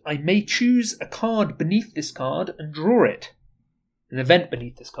 And I may choose a card beneath this card and draw it. An event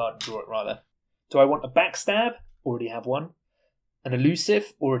beneath this card and draw it, rather. Do I want a Backstab? Already have one. An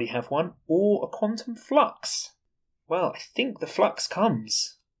Elusive? Already have one. Or a Quantum Flux? Well, I think the Flux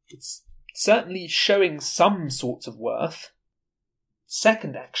comes. It's certainly showing some sorts of worth.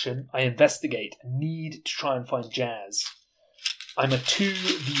 Second action, I investigate. I need to try and find Jazz. I'm a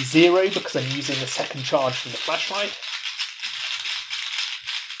 2v0 because I'm using the second charge from the flashlight.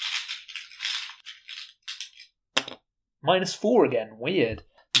 -4 again, weird.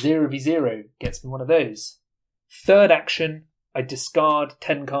 0v0 gets me one of those. Third action, I discard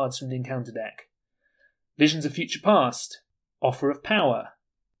 10 cards from the encounter deck. Visions of Future Past. Offer of Power.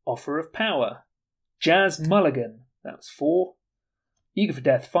 Offer of Power. Jazz Mulligan. That was 4. Eager for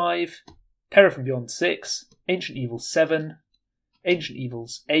Death 5. Terror from Beyond 6. Ancient Evils 7. Ancient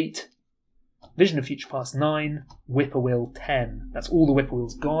Evils 8. Vision of Future Past 9. Whippoorwill 10. That's all the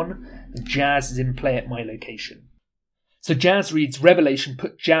Whippoorwills gone. And Jazz is in play at my location. So Jazz reads, Revelation,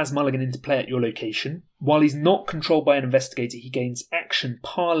 put Jazz Mulligan into play at your location. While he's not controlled by an investigator, he gains action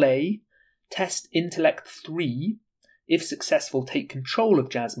Parlay, test Intellect 3. If successful, take control of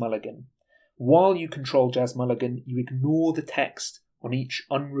Jazz Mulligan. While you control Jazz Mulligan, you ignore the text on each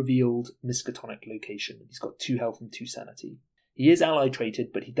unrevealed Miskatonic location. He's got 2 health and 2 sanity. He is ally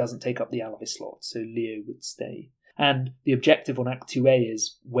traded, but he doesn't take up the ally slot, so Leo would stay. And the objective on Act 2A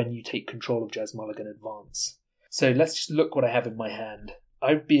is when you take control of Jazz Mulligan, advance. So let's just look what I have in my hand.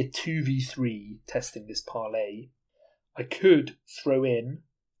 I would be a 2v3 testing this parlay. I could throw in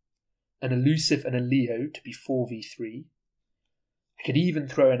an Elusive and a Leo to be 4v3. I could even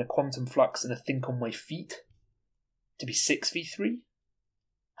throw in a Quantum Flux and a Think on My Feet to be 6v3.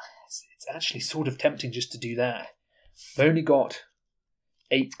 It's actually sort of tempting just to do that. I've only got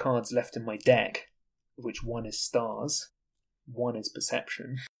 8 cards left in my deck, of which 1 is Stars, 1 is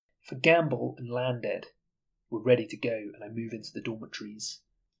Perception. If I gamble and land it, we're ready to go, and I move into the dormitories,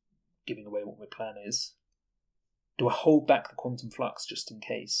 giving away what my plan is. Do I hold back the Quantum Flux just in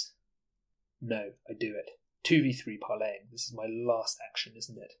case? No, I do it. 2v3 parlaying. This is my last action,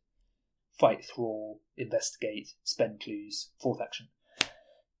 isn't it? Fight Thrall, investigate, spend clues. 4th action.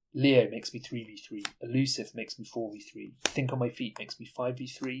 Leo makes me 3v3. Elusive makes me 4v3. Think on My Feet makes me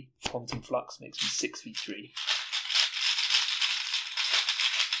 5v3. Quantum Flux makes me 6v3.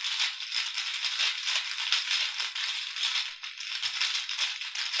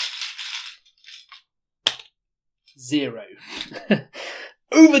 0.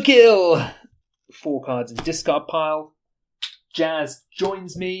 Overkill! 4 cards in discard pile. Jazz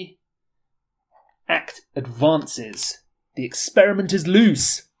joins me. Act advances. The experiment is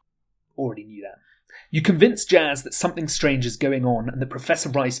loose. Already knew that. You convince Jazz that something strange is going on and that Professor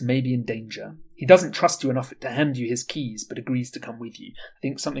Rice may be in danger. He doesn't trust you enough to hand you his keys, but agrees to come with you. I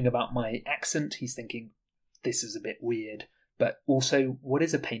think something about my accent. He's thinking, this is a bit weird. But also, what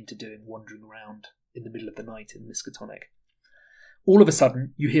is a painter doing wandering around in the middle of the night in Miskatonic? All of a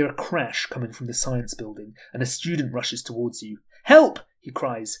sudden, you hear a crash coming from the science building, and a student rushes towards you. Help! He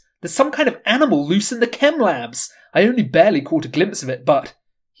cries. There's some kind of animal loose in the chem labs. I only barely caught a glimpse of it, but...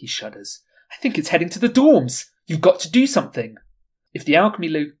 He shudders. I think it's heading to the dorms. You've got to do something. If the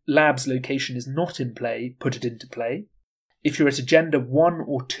alchemy lab's location is not in play, put it into play. If you're at agenda 1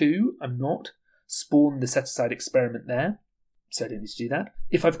 or 2, I'm not, spawn the set-aside experiment there. So I don't need to do that.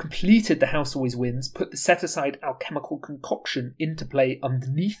 If I've completed the House Always Wins, put the set-aside alchemical concoction into play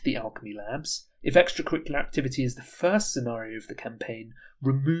underneath the alchemy labs. If extracurricular activity is the first scenario of the campaign,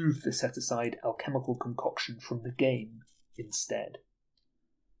 remove the set-aside alchemical concoction from the game instead.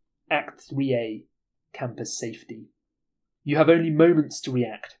 Act 3A, Campus Safety. You have only moments to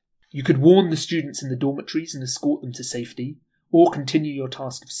react. You could warn the students in the dormitories and escort them to safety, or continue your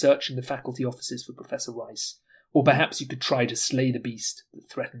task of searching the faculty offices for Professor Rice, or perhaps you could try to slay the beast that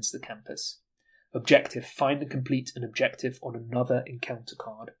threatens the campus. Objective, find and complete an objective on another encounter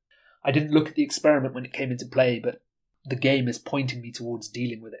card. I didn't look at the experiment when it came into play, but the game is pointing me towards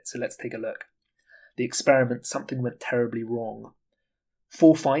dealing with it, so let's take a look. The experiment, something went terribly wrong.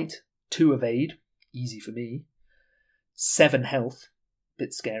 4 fight, 2 evade, easy for me. 7 health,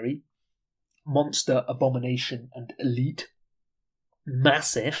 bit scary. Monster, abomination, and elite.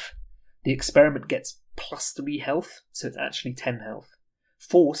 Massive. The experiment gets +3 health, so it's actually 10 health.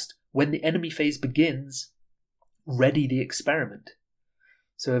 Forced, when the enemy phase begins, ready the experiment.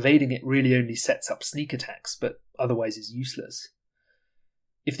 So evading it really only sets up sneak attacks, but otherwise is useless.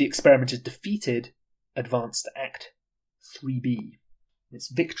 If the experiment is defeated, advance to Act 3B. It's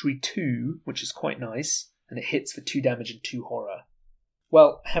Victory 2, which is quite nice, and it hits for 2 damage and 2 horror.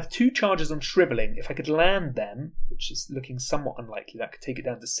 Well, I have 2 charges on Shriveling. If I could land them, which is looking somewhat unlikely, that could take it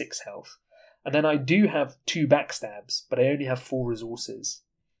down to 6 health. And then I do have 2 backstabs, but I only have 4 resources.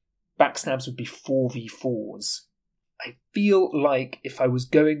 Backstabs would be 4v4s. I feel like if I was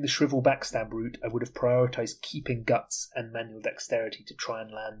going the Shrivel backstab route, I would have prioritised keeping Guts and Manual Dexterity to try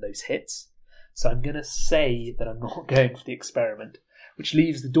and land those hits. So I'm going to say that I'm not going for the experiment, which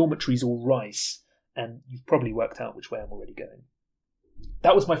leaves the dormitories all Rice, and you've probably worked out which way I'm already going.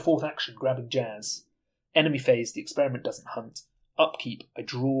 That was my 4th action, grabbing Jazz. Enemy phase, the experiment doesn't hunt. Upkeep, I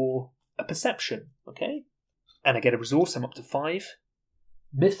draw a perception, okay? And I get a resource, I'm up to 5.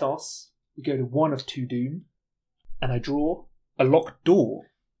 Mythos, we go to 1 of 2 doom, and I draw a locked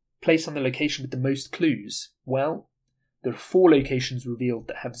door. Place on the location with the most clues. Well, there are 4 locations revealed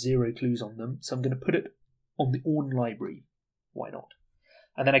that have 0 clues on them, so I'm going to put it on the Orne Library. Why not?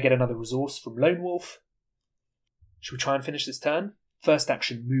 And then I get another resource from Lone Wolf. Should we try and finish this turn? First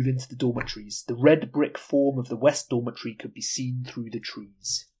action, move into the dormitories. The red brick form of the west dormitory could be seen through the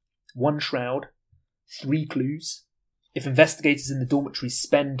trees. 1 shroud, 3 clues. If investigators in the dormitories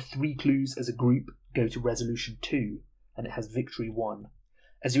spend 3 clues as a group, go to Resolution 2, and it has Victory 1.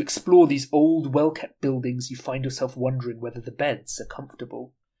 As you explore these old, well-kept buildings, you find yourself wondering whether the beds are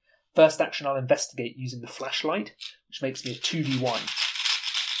comfortable. First action, I'll investigate using the flashlight, which makes me a 2d1.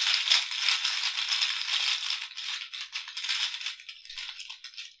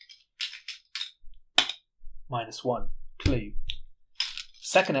 -1. Clue.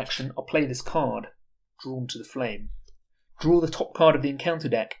 Second action, I'll play this card, Drawn to the Flame. Draw the top card of the encounter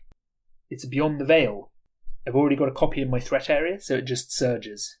deck. It's Beyond the Veil. I've already got a copy in my threat area, so it just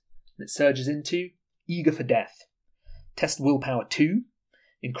surges. And it surges into Eager for Death. Test Willpower 2.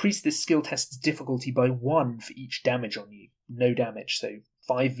 Increase this skill test's difficulty by 1 for each damage on you. No damage, so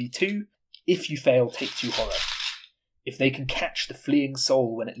 5v2. If you fail, take 2 horror. If they can catch the fleeing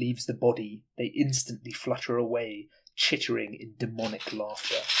soul when it leaves the body, they instantly flutter away, chittering in demonic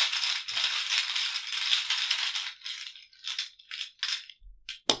laughter.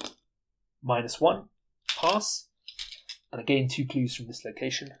 -1. Pass. And I gain 2 clues from this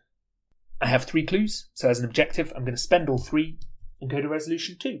location. I have 3 clues, so as an objective, I'm going to spend all 3 and go to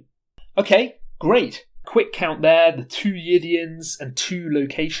Resolution 2. Okay, great. Quick count there. The 2 Yithians and 2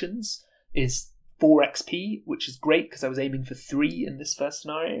 locations is 4 XP, which is great because I was aiming for 3 in this first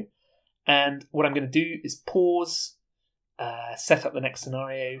scenario. And what I'm going to do is pause, set up the next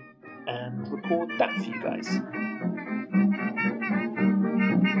scenario, and record that for you guys.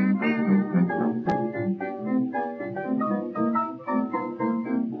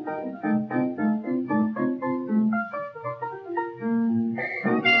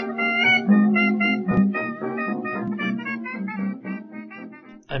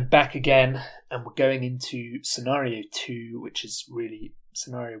 I'm back again, and we're going into scenario 2, which is really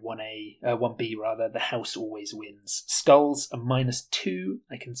scenario 1B rather. The house always wins. Skulls are -2.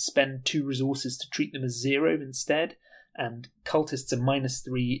 I can spend 2 resources to treat them as 0 instead, and cultists are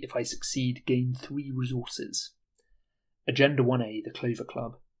 -3. If I succeed, gain 3 resources. Agenda 1A, the Clover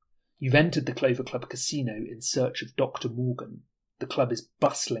Club. You've entered the Clover Club casino in search of Dr. Morgan. The club is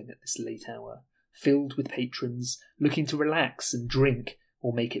bustling at this late hour, filled with patrons looking to relax and drink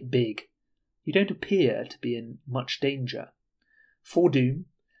or make it big. You don't appear to be in much danger. 4 doom,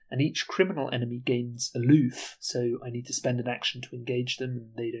 and each criminal enemy gains aloof, so I need to spend an action to engage them,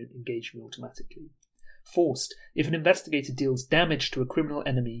 and they don't engage me automatically. Forced, if an investigator deals damage to a criminal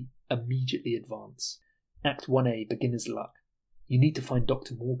enemy, immediately advance. Act 1A, beginner's luck. You need to find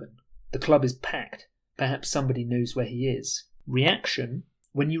Dr. Morgan. The club is packed. Perhaps somebody knows where he is. Reaction,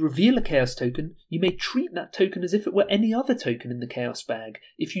 when you reveal a Chaos token, you may treat that token as if it were any other token in the Chaos bag.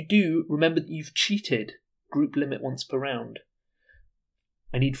 If you do, remember that you've cheated. Group limit once per round.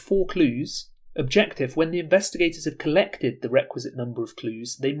 I need 4 clues. Objective, when the investigators have collected the requisite number of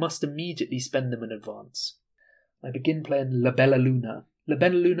clues, they must immediately spend them in advance. I begin playing La Bella Luna. La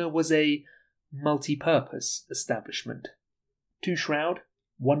Bella Luna was a multi-purpose establishment. 2 shroud,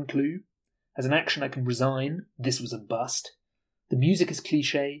 1 clue. As an action I can resign. This was a bust. The music is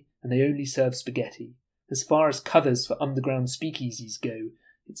cliché, and they only serve spaghetti. As far as covers for underground speakeasies go,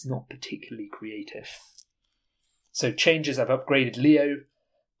 it's not particularly creative. So changes, I've upgraded Leo,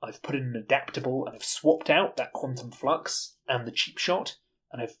 I've put in an adaptable, and I've swapped out that Quantum Flux and the Cheap Shot,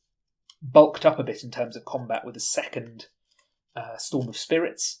 and I've bulked up a bit in terms of combat with a second Storm of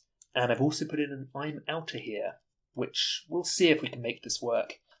Spirits, and I've also put in an I'm Outta Here, which we'll see if we can make this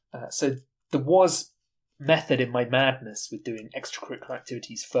work. So there was method in my madness with doing extracurricular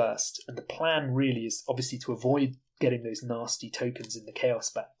activities first, and the plan really is obviously to avoid getting those nasty tokens in the Chaos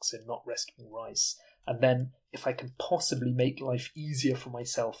bag, so not rescuing Rice, and then if I can possibly make life easier for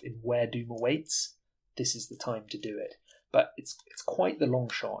myself in Where Doom Awaits, this is the time to do it. But it's quite the long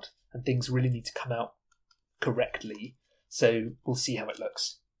shot, and things really need to come out correctly, so we'll see how it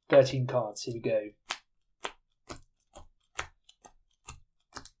looks. 13 cards, here we go.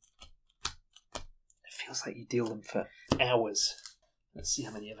 Feels like you deal them for hours. Let's see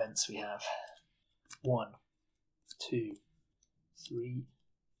how many events we have. 1, 2, 3,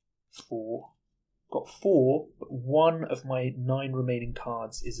 4. Got 4, but 1 of my 9 remaining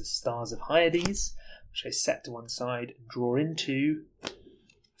cards is a Stars of Hyades, which I set to one side and draw into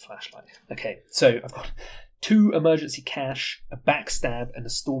flashlight. Okay, so I've got 2 emergency cash, a backstab, and a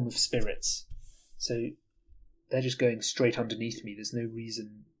Storm of Spirits. So they're just going straight underneath me. There's no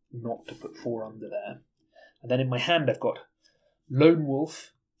reason not to put 4 under there. And then in my hand I've got Lone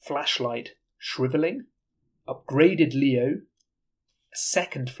Wolf, Flashlight, Shriveling, upgraded Leo, a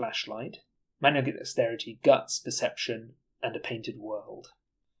second Flashlight, Manual Dexterity, Guts, Perception, and a Painted World.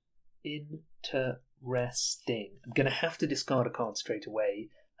 Interesting. I'm going to have to discard a card straight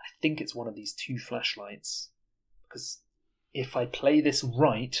away. I think it's one of these 2 Flashlights, because if I play this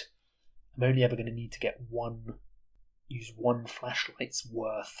right, I'm only ever going to need to use 1 Flashlight's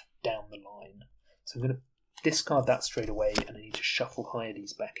worth down the line. So I'm going to discard that straight away, and I need to shuffle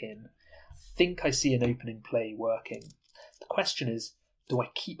Hyades back in. I think I see an opening play working. The question is, do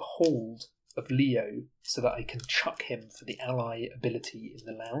I keep hold of Leo so that I can chuck him for the ally ability in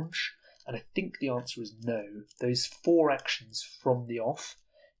the lounge? And I think the answer is no. Those 4 actions from the off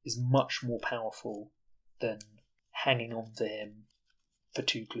is much more powerful than hanging on to him for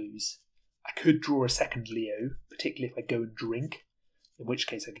 2 clues. I could draw a second Leo, particularly if I go and drink, in which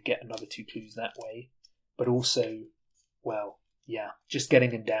case I could get another 2 clues that way. But also, well, yeah, just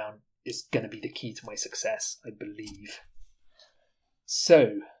getting him down is going to be the key to my success, I believe.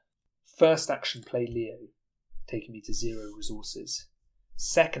 So, first action, play Leo, taking me to 0 resources.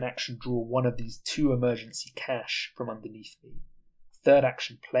 Second action, draw one of these 2 emergency cash from underneath me. Third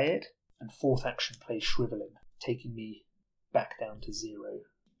action, play it. And fourth action, play Shriveling, taking me back down to 0.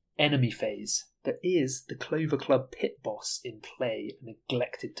 Enemy phase. There is the Clover Club pit boss in play, and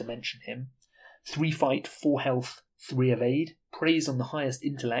neglected to mention him. 3 fight, 4 health, 3 evade. Preys on the highest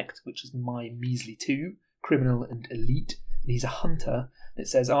intellect, which is my measly 2. Criminal and elite. And he's a hunter. And it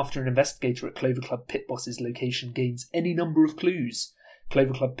says, after an investigator at Clover Club pit boss's location gains any number of clues,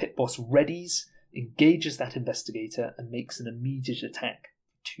 Clover Club pit boss readies, engages that investigator, and makes an immediate attack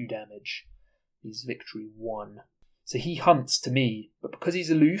for 2 damage. He's victory 1. So he hunts to me, but because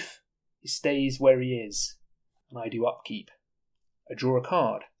he's aloof, he stays where he is. And I do upkeep. I draw a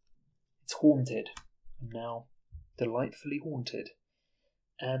card. It's haunted. I'm now delightfully haunted.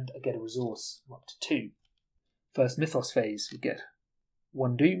 And I get a resource. I'm up to 2. First Mythos phase, we get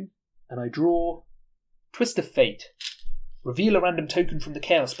 1 doom, and I draw Twist of Fate. Reveal a random token from the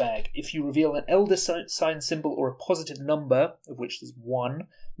Chaos Bag. If you reveal an Elder Sign symbol or a positive number, of which there's 1,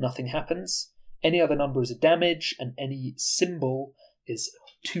 nothing happens. Any other number is a damage, and any symbol is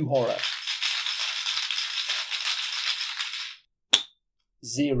 2 horror.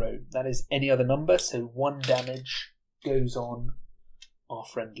 0. That is any other number, so 1 damage goes on our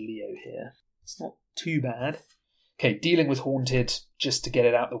friend Leo here. It's not too bad. Okay, dealing with Haunted, just to get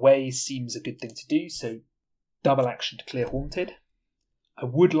it out of the way, seems a good thing to do, so double action to clear Haunted. I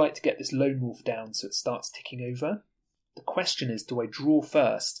would like to get this Lone Wolf down so it starts ticking over. The question is, do I draw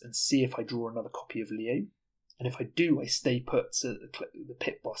first and see if I draw another copy of Leo? And if I do, I stay put so that the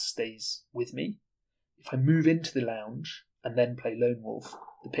pit boss stays with me. If I move into the lounge and then play Lone Wolf,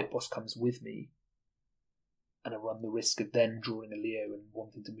 the pit boss comes with me, and I run the risk of then drawing a Leo and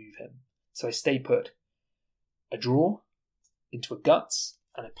wanting to move him. So I stay put. I draw into a Guts,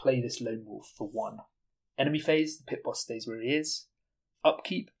 and I play this Lone Wolf for 1. Enemy phase, the pit boss stays where he is.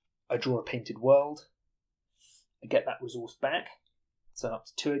 Upkeep, I draw a Painted World. I get that resource back, so I'm up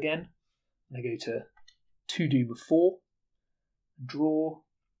to 2 again. And I go to 2 doom of 4, and draw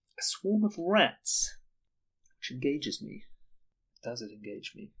a Swarm of Rats, which engages me. Does it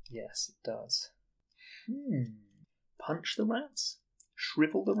engage me? Yes, it does. Punch the rats?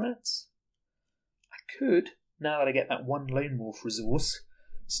 Shrivel the rats? I could, now that I get that 1 Lone Wolf resource,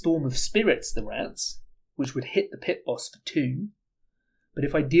 Storm of Spirits the rats, which would hit the pit boss for 2, but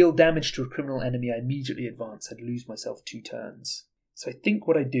if I deal damage to a criminal enemy I immediately advance, I'd lose myself 2 turns. So I think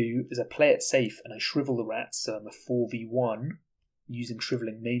what I do is I play it safe and I shrivel the rats, so I'm a 4v1, using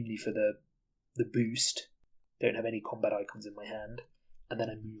shriveling mainly for the boost. Don't have any combat icons in my hand, and then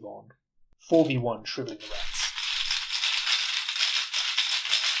I move on. 4v1, shriveling the rats.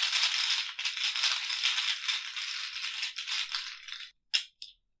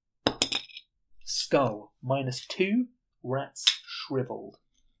 Skull, -2, rats shriveled.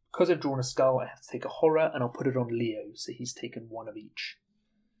 Because I've drawn a skull, I have to take a horror, and I'll put it on Leo, so he's taken 1 of each.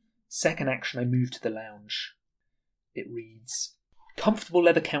 Second action, I move to the lounge. It reads, comfortable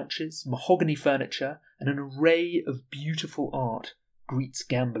leather couches, mahogany furniture, and an array of beautiful art greets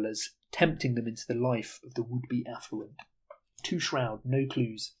gamblers, tempting them into the life of the would-be affluent. 2 shroud, no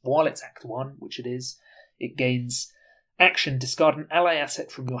clues. While it's Act 1, which it is, it gains action, discard an ally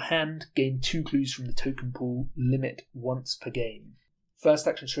asset from your hand, gain 2 clues from the token pool, limit once per game. First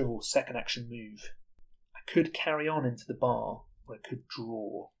action shrivel, second action move. I could carry on into the bar, or I could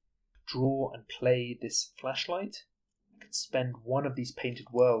draw. Draw and play this flashlight. I could spend 1 of these Painted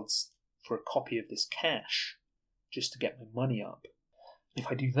Worlds for a copy of this cash, just to get my money up. If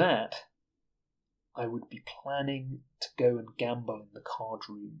I do that, I would be planning to go and gamble in the card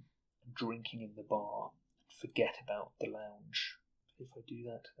room and drinking in the bar. Forget about the lounge. If I do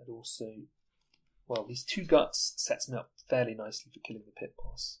that, I'd also... Well, these 2 guts sets me up fairly nicely for killing the pit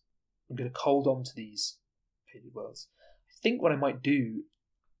boss. I'm going to hold on to these Painted Worlds. I think what I might do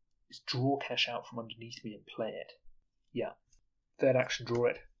is draw cash out from underneath me and play it. Yeah. Third action, draw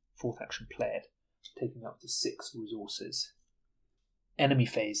it. Fourth action, play it. Taking up to 6 resources. Enemy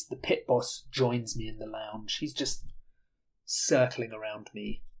phase. The pit boss joins me in the lounge. He's just circling around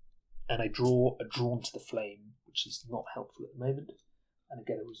me. And I draw a Drawn to the Flame, which is not helpful at the moment, and I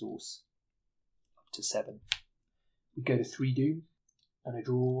get a resource up to 7. We go to 3 doom, and I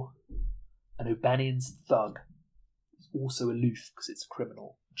draw an O'Banion's Thug. It's also aloof because it's a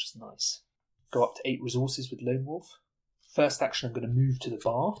criminal, which is nice. Go up to 8 resources with Lone Wolf. First action, I'm going to move to the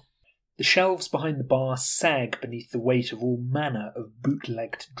bar. The shelves behind the bar sag beneath the weight of all manner of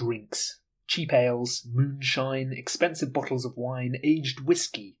bootlegged drinks. Cheap ales, moonshine, expensive bottles of wine, aged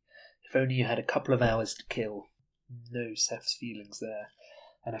whiskey. If only you had a couple of hours to kill. No Seth's feelings there.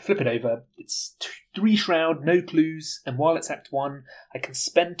 And I flip it over. It's 3 shroud, no clues, and while it's Act 1, I can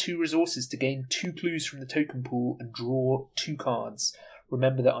spend 2 resources to gain 2 clues from the token pool and draw 2 cards.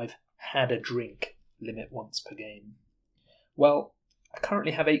 Remember that I've had a drink, limit once per game. Well, I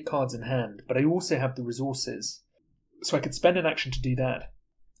currently have 8 cards in hand, but I also have the resources. So I could spend an action to do that,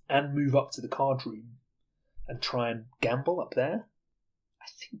 and move up to the card room, and try and gamble up there. I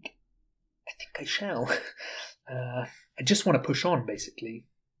think I shall. I just want to push on, basically.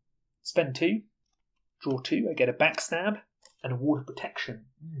 Spend 2, draw 2, I get a backstab, and a ward of protection.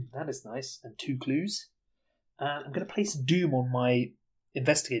 That is nice, and 2 clues. I'm going to place Doom on my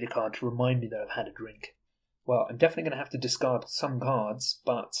investigator card to remind me that I've had a drink. Well, I'm definitely going to have to discard some cards,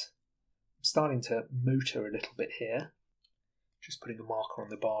 but I'm starting to motor a little bit here. Just putting a marker on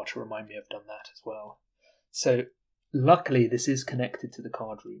the bar to remind me I've done that as well. So, luckily this is connected to the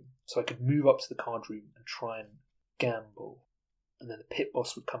card room, so I could move up to the card room and try and gamble. and then the pit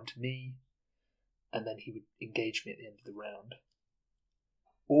boss would come to me, and then he would engage me at the end of the round.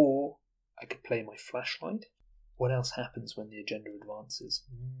 Or I could play my flashlight. What else happens when the agenda advances?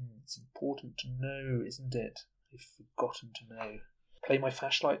 It's important to know, isn't it? I've forgotten to know. Play my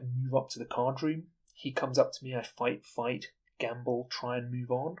flashlight and move up to the card room. He comes up to me, I fight, gamble, try and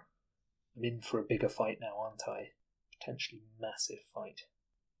move on. I'm in for a bigger fight now, aren't I? Potentially massive fight.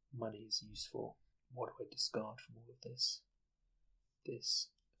 Money is useful. What do I discard from all of this? This,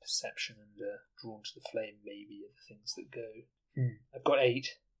 perception, and drawn to the flame maybe are the things that go. I've got 8.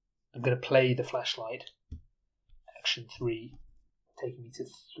 I'm going to play the flashlight. Action 3, taking me to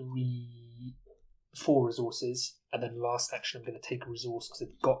 4 resources, and then last action I'm going to take a resource because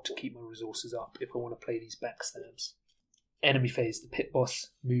I've got to keep my resources up if I want to play these backstabs. Enemy phase, the pit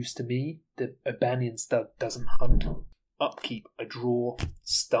boss moves to me. The Urbanian stud doesn't hunt. Upkeep, I draw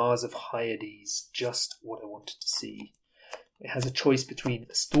Stars of Hyades, just what I wanted to see. It has a choice between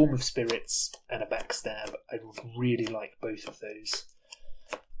a Storm of Spirits and a backstab. I would really like both of those.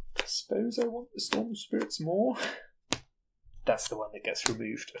 I suppose I want the Storm of Spirits more. That's the one that gets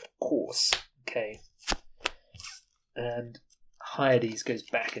removed, of course. Okay. And Hyades goes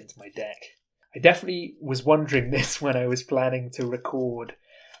back into my deck. I definitely was wondering this when I was planning to record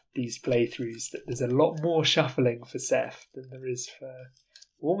these playthroughs, that there's a lot more shuffling for Seth than there is for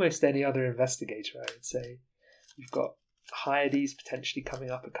almost any other investigator, I would say. You've got Hyades potentially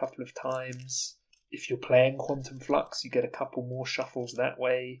coming up a couple of times. If you're playing Quantum Flux, you get a couple more shuffles that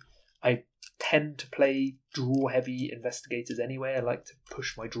way. I tend to play draw-heavy investigators anyway. I like to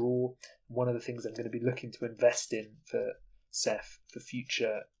push my draw. One of the things I'm going to be looking to invest in for Seth for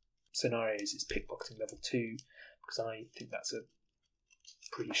future scenarios is Pickpocketing level 2, because I think that's a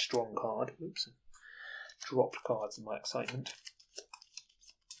pretty strong card. Oops, dropped cards in my excitement.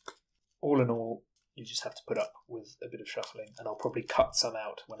 All in all, you just have to put up with a bit of shuffling, and I'll probably cut some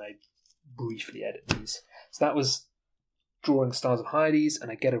out when I briefly edit these. So that was drawing Stars of Hyades, and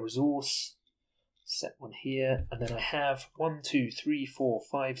I get a resource. Set one here, and then I have 1, 2, 3, 4,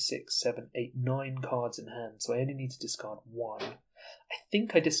 5, 6, 7, 8, 9 cards in hand, so I only need to discard 1. I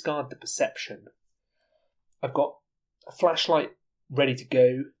think I discard the Perception. I've got a flashlight ready to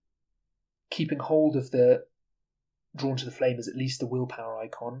go, keeping hold of the Drawn to the Flame as at least a willpower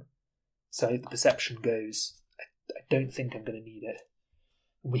icon, so the Perception goes. I don't think I'm going to need it.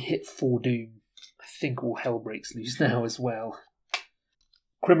 We hit 4 Doom. I think all hell breaks loose now as well.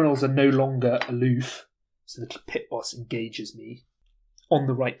 Criminals are no longer aloof, so the pit boss engages me. On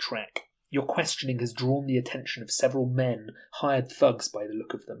the right track. Your questioning has drawn the attention of several men, hired thugs by the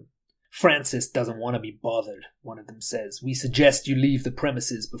look of them. Francis doesn't want to be bothered, one of them says. We suggest you leave the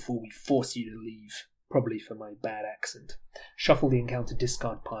premises before we force you to leave. Probably for my bad accent. Shuffle the encounter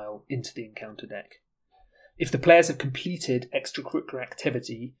discard pile into the encounter deck. If the players have completed extracurricular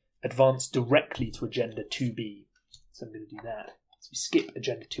activity, advance directly to Agenda 2B. So I'm going to do that. So we skip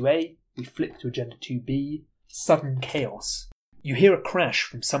Agenda 2A, we flip to Agenda 2B. Sudden chaos. You hear a crash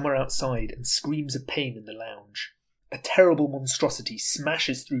from somewhere outside and screams of pain in the lounge. A terrible monstrosity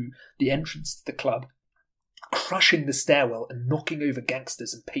smashes through the entrance to the club, crushing the stairwell and knocking over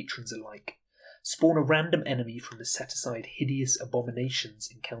gangsters and patrons alike. Spawn a random enemy from the set-aside Hideous Abominations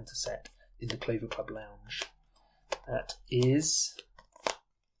encounter set in the Clover Club lounge. That is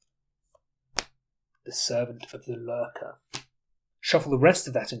the Servant of the Lurker. Shuffle the rest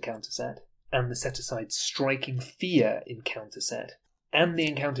of that encounter set, and the set-aside Striking Fear encounter set, and the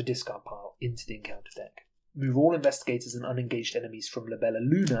encounter discard pile into the encounter deck. Move all investigators and unengaged enemies from La Bella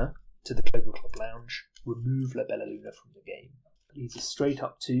Luna to the Clover Club lounge. Remove La Bella Luna from the game. Leads us straight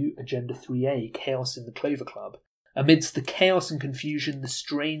up to Agenda 3A, Chaos in the Clover Club. Amidst the chaos and confusion, the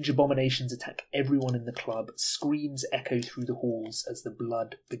strange abominations attack everyone in the club. Screams echo through the halls as the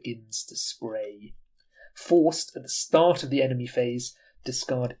blood begins to spray. Forced at the start of the enemy phase,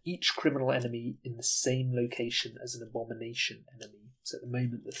 discard each criminal enemy in the same location as an abomination enemy. So at the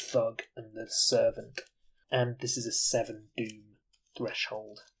moment, the thug and the servant. And this is a 7 Doom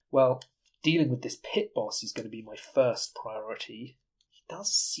threshold. Well, dealing with this pit boss is going to be my first priority. He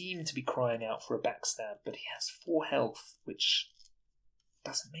does seem to be crying out for a backstab, but he has 4 health, which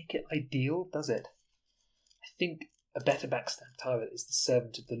doesn't make it ideal, does it? I think a better backstab target is the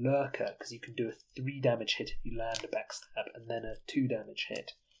Servant of the Lurker, because you can do a 3 damage hit if you land a backstab, and then a 2 damage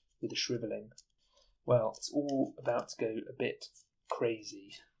hit with a shriveling. Well, it's all about to go a bit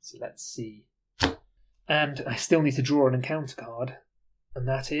crazy, so let's see. And I still need to draw an encounter card, and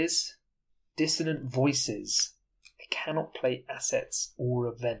that is Dissonant Voices. I cannot play assets or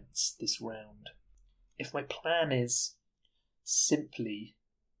events this round. If my plan is simply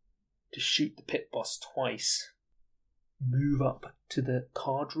to shoot the pit boss twice, move up to the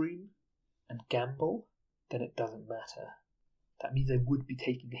card room and gamble, then it doesn't matter. That means I would be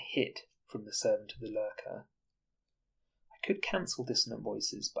taking a hit from the Servant of the Lurker. I could cancel Dissonant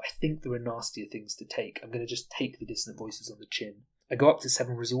Voices, but I think there are nastier things to take. I'm going to just take the Dissonant Voices on the chin. I go up to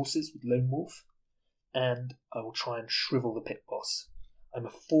 7 resources with Lone Wolf, and I will try and shrivel the Pit Boss. I'm a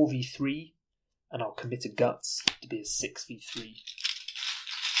 4v3, and I'll commit a Guts to be a 6v3.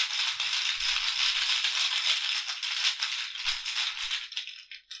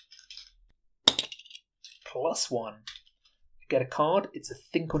 +1. I get a card, it's a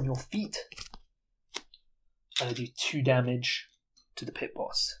Think on Your Feet, and I do 2 damage to the Pit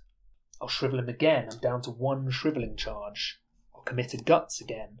Boss. I'll shrivel him again, I'm down to 1 shriveling charge. I'll commit a Guts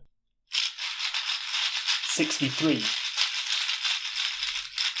again. 6v3.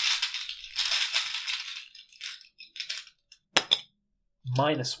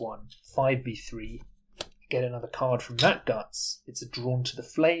 -1, 5v3. Get another card from that Guts. It's a Drawn to the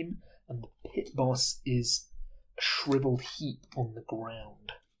Flame, and the Pit Boss is a shriveled heap on the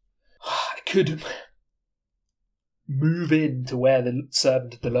ground. I could move in to where the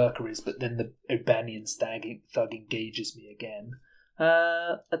Servant of the Lurker is, but then the Urbanian Thug engages me again.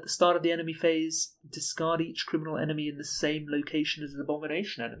 At the start of the enemy phase, discard each criminal enemy in the same location as the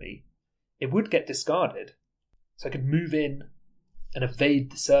Abomination enemy. It would get discarded, so I could move in and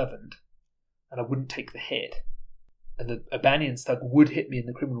evade the Servant, and I wouldn't take the hit. And the Urbanian Thug would hit me in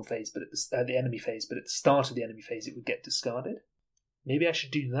the criminal phase, but at the enemy phase, but at the start of the enemy phase it would get discarded. Maybe I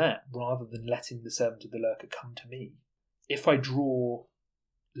should do that rather than letting the Servant of the Lurker come to me. If I draw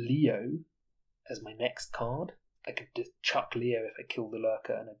Leo as my next card, I could just chuck Leo if I kill the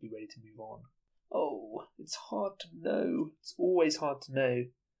Lurker and I'd be ready to move on. Oh, it's hard to know. It's always hard to know.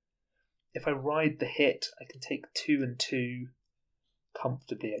 If I ride the hit, I can take 2 and 2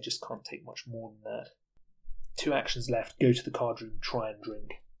 comfortably. I just can't take much more than that. 2 actions left. Go to the card room, try and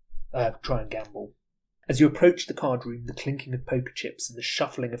gamble. As you approach the card room, the clinking of poker chips and the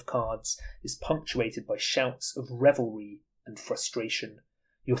shuffling of cards is punctuated by shouts of revelry and frustration.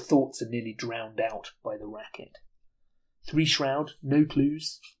 Your thoughts are nearly drowned out by the racket. 3 Shroud, no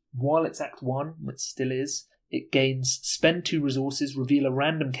clues. While it's Act 1, which still is, it gains spend 2 resources, reveal a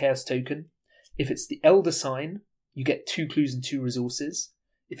random chaos token. If it's the Elder Sign, you get 2 clues and 2 resources.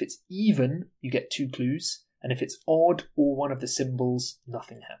 If it's even, you get 2 clues. And if it's odd or one of the symbols,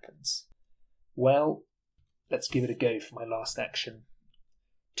 nothing happens. Well, let's give it a go for my last action.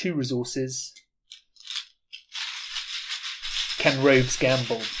 2 resources. Can rogues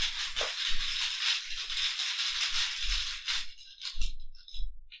gamble?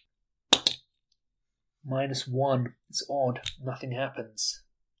 -1. It's odd. Nothing happens.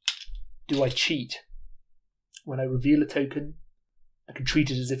 Do I cheat? When I reveal a token, I can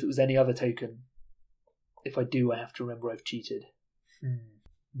treat it as if it was any other token. If I do, I have to remember I've cheated.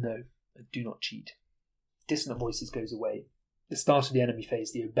 No, I do not cheat. Dissonant Voices goes away. At the start of the enemy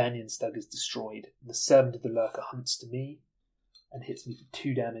phase, the Urbanian Thug is destroyed, and the Servant of the Lurker hunts to me and hits me for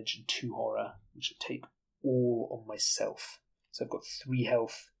 2 damage and 2 horror, which I take all on myself. So I've got 3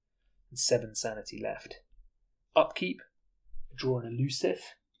 health and 7 sanity left. Upkeep, I draw an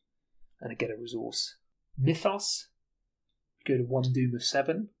Elusive, and I get a resource. Mythos, I go to 1 Doom of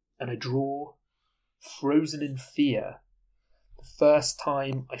 7, and I draw Frozen in Fear. The first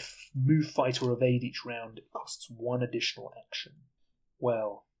time I move, fight, or evade each round, it costs 1 additional action.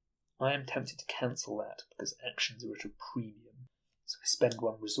 Well, I am tempted to cancel that because actions are at a premium. So I spend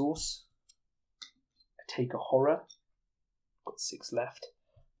 1 resource, I take a horror, I've got 6 left,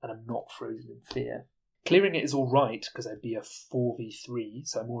 and I'm not Frozen in Fear. Clearing it is alright because I'd be a 4v3,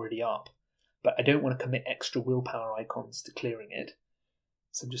 so I'm already up, but I don't want to commit extra willpower icons to clearing it,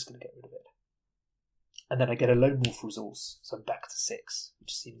 so I'm just going to get rid of it. And then I get a Lone Wolf resource, so I'm back to 6,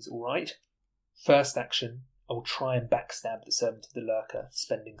 which seems alright. First action, I will try and backstab the Servant of the Lurker,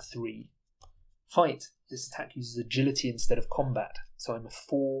 spending 3. Fight. This attack uses agility instead of combat, so I'm a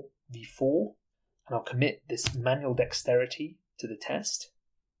 4v4, and I'll commit this manual dexterity to the test,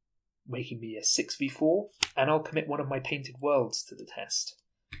 making me a 6v4, and I'll commit one of my painted worlds to the test.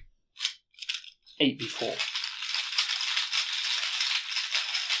 8v4.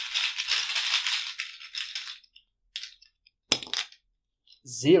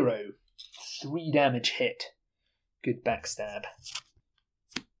 Zero. 3 damage hit. Good backstab.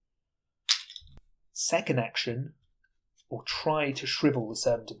 Second action, I'll try to shrivel the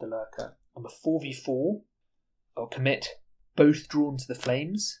Servant of the Lurker. I'm a 4v4. I'll commit both Drawn to the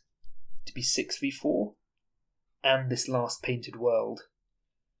Flames to be 6v4, and this last painted world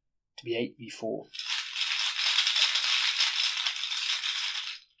to be 8v4.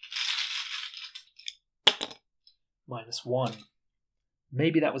 -1.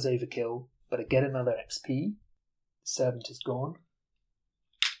 Maybe that was overkill, but I get another XP. The servant is gone.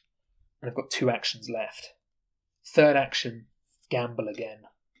 And I've got 2 actions left. Third action, gamble again.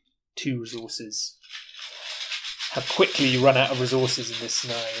 2 resources. How quickly you run out of resources in this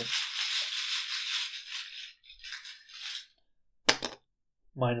scenario.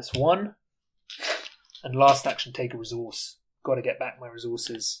 -1. And last action, take a resource. Got to get back my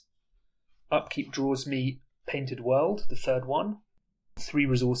resources. Upkeep draws me Painted World, the third one. 3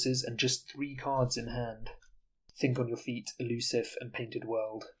 resources and just 3 cards in hand. Think on your feet, Elusive and Painted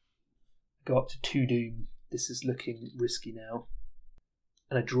World. Go up to 2 Doom. This is looking risky now.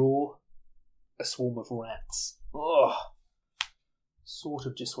 And I draw a Swarm of Rats. Oh, sort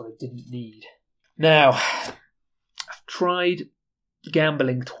of just what I didn't need. Now, I've tried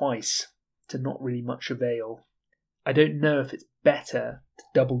gambling twice to not really much avail. I don't know if it's better to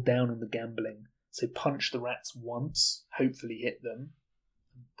double down on the gambling. So punch the rats once, hopefully hit them.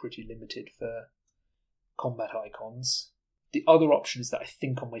 I'm pretty limited for combat icons. The other option is that I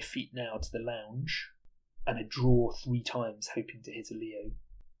think on my feet now to the lounge, and I draw 3 times hoping to hit a Leo.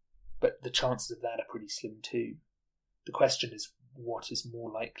 But the chances of that are pretty slim too. The question is, what is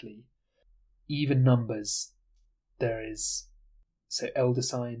more likely? Even numbers, there is, so Elder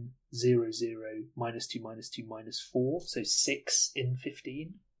Sign, 0, 0, -2, -2, -4, so 6 in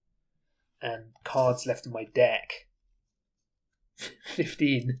 15. And cards left in my deck,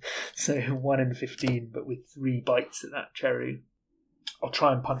 15, so 1 in 15, but with 3 bites at that cherry. I'll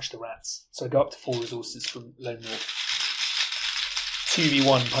try and punch the rats. So I go up to 4 resources from Lone Wolf.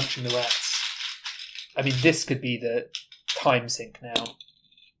 2v1 punching the rats. I mean, this could be the time sink now.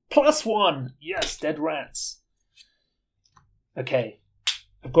 +1! Yes, dead rats. Okay,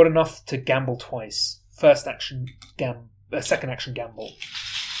 I've got enough to gamble twice. First action, second action, gamble.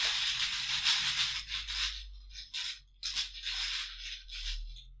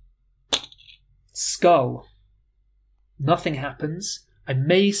 Skull. Nothing happens. I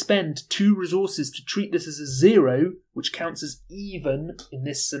may spend 2 resources to treat this as a 0, which counts as even in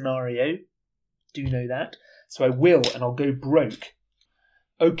this scenario. Do know that. So I will, and I'll go broke.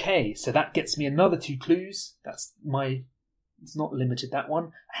 Okay, so that gets me another 2 clues. It's not limited, that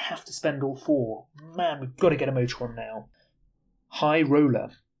one. I have to spend all 4. Man, we've got to get a motor on now. High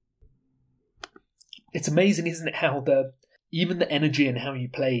Roller. It's amazing, isn't it, how even the energy and how you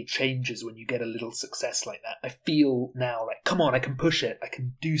play changes when you get a little success like that. I feel now like, come on, I can push it. I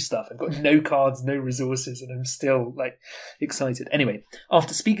can do stuff. I've got no cards, no resources, and I'm still excited. Anyway,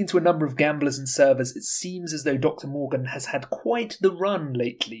 after speaking to a number of gamblers and servers, it seems as though Dr. Morgan has had quite the run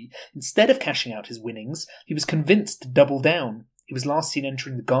lately. Instead of cashing out his winnings, he was convinced to double down. He was last seen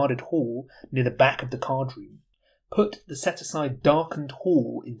entering the guarded hall near the back of the card room. Put the set-aside darkened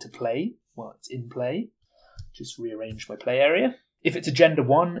hall into play. Well, it's in play. Just rearrange my play area. If it's Agenda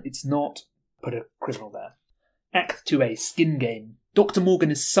 1, it's not. Put a criminal there. Act 2A, Skin Game. Dr. Morgan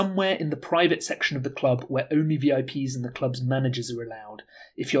is somewhere in the private section of the club where only VIPs and the club's managers are allowed.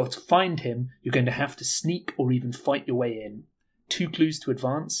 If you're to find him, you're going to have to sneak or even fight your way in. 2 clues to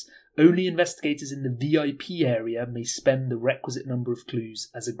advance. Only investigators in the VIP area may spend the requisite number of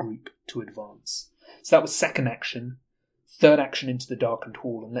clues as a group to advance. So that was second action. Third action into the darkened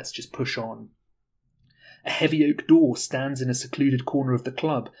hall, and let's just push on. A heavy oak door stands in a secluded corner of the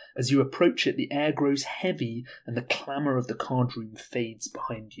club. As you approach it, the air grows heavy and the clamour of the card room fades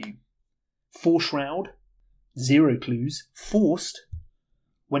behind you. 4 Shroud. 0 clues. Forced.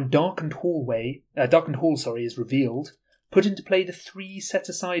 When darkened hall is revealed, put into play the 3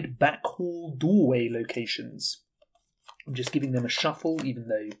 set-aside back hall doorway locations. I'm just giving them a shuffle, even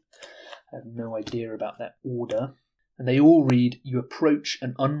though I have no idea about their order. And they all read, you approach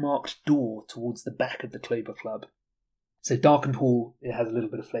an unmarked door towards the back of the Clover Club. So darkened hall, it has a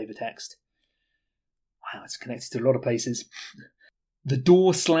little bit of flavour text. Wow, it's connected to a lot of places. The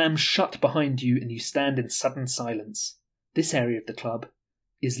door slams shut behind you and you stand in sudden silence. This area of the club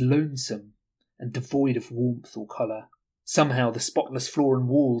is lonesome and devoid of warmth or colour. Somehow the spotless floor and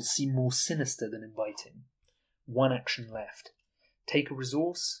walls seem more sinister than inviting. 1 action left. Take a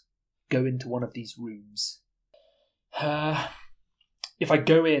resource, go into one of these rooms. If I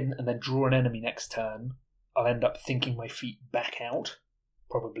go in and then draw an enemy next turn, I'll end up thinking my feet back out,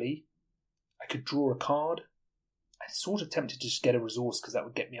 probably. I could draw a card. I'm sort of tempted to just get a resource because that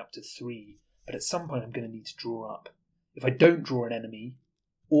would get me up to 3, but at some point I'm going to need to draw up. If I don't draw an enemy,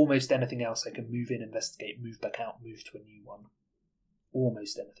 almost anything else I can move in, investigate, move back out, move to a new one.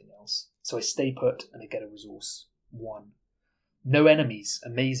 Almost anything else. So I stay put and I get a resource. 1. No enemies,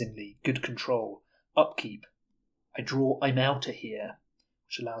 amazingly. Good control. Upkeep. I draw I'm out of here,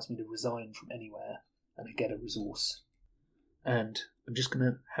 which allows me to resign from anywhere. and I get a resource. And I'm just going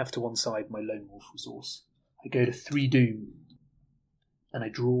to have to one side my Lone Wolf resource. I go to 3 Doom, and I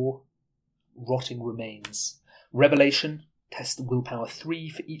draw Rotting Remains. Revelation, test willpower 3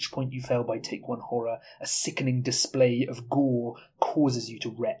 for each point you fail by take 1 horror. A sickening display of gore causes you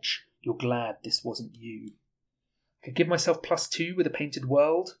to retch. You're glad this wasn't you. I could give myself +2 with a painted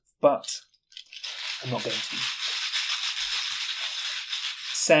world, but I'm not going to.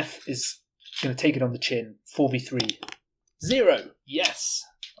 Seth is going to take it on the chin. 4v3. 0! Yes!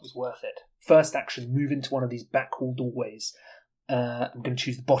 That was worth it. First action, move into one of these back hall doorways. I'm going to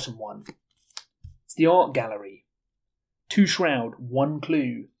choose the bottom one. It's the art gallery. 2 shroud, 1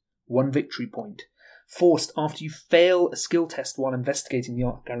 clue, 1 victory point. Forced after you fail a skill test while investigating the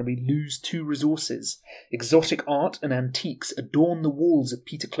art gallery, lose 2 resources. Exotic art and antiques adorn the walls of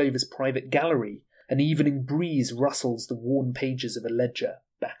Peter Clover's private gallery. An evening breeze rustles the worn pages of a ledger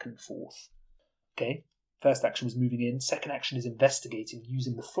back and forth. Okay, first action was moving in. Second action is investigating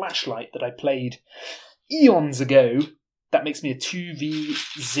using the flashlight that I played eons ago. That makes me a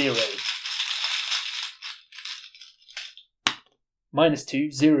 2v0.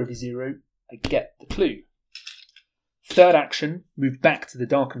 -2, 0v0. I get the clue. Third action, move back to the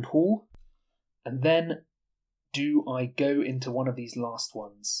darkened hall. And then do I go into one of these last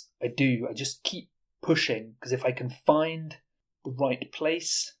ones? I do. I just keep pushing, because if I can find the right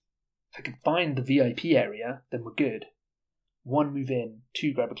place, if I can find the VIP area, then we're good. 1 move in,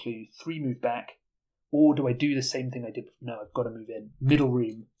 2 grab a clue, 3 move back. Or do I do the same thing I did? No, I've got to move in. Middle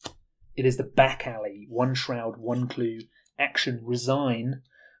room. It is the back alley. 1 shroud, 1 clue. Action, resign.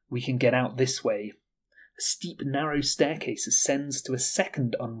 We can get out this way. A steep, narrow staircase ascends to a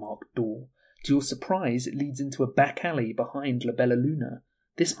second unmarked door. To your surprise, it leads into a back alley behind La Bella Luna.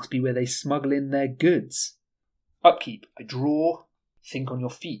 This must be where they smuggle in their goods. Upkeep. I draw. Think on your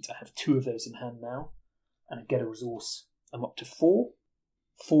feet. I have 2 of those in hand now. And I get a resource. I'm up to 4.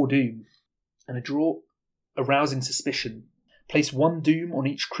 4 Doom. And I draw Arousing Suspicion. Place 1 Doom on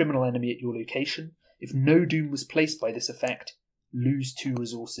each criminal enemy at your location. If no Doom was placed by this effect, lose 2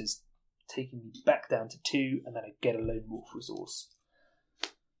 resources, taking me back down to 2, and then I get a Lone Wolf resource.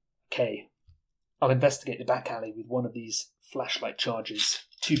 Okay, I'll investigate the back alley with one of these flashlight charges.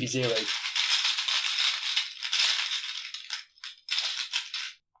 2v0.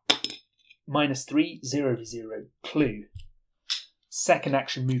 -3, 0v0. Clue. Second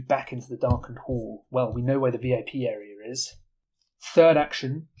action, move back into the darkened hall. Well, we know where the VIP area is. Third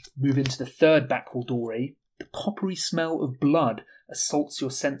action, move into the third back hall doorway. The coppery smell of blood assaults your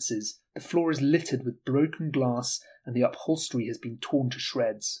senses. The floor is littered with broken glass and the upholstery has been torn to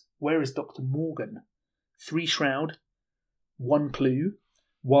shreds. Where is Dr. Morgan? 3 shroud, 1 clue.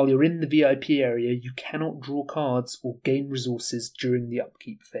 While you're in the VIP area, you cannot draw cards or gain resources during the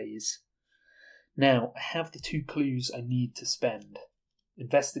upkeep phase. Now, I have the 2 clues I need to spend.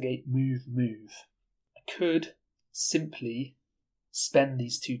 Investigate, move, move. I could simply spend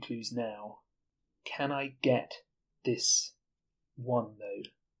these 2 clues now. Can I get this one, though?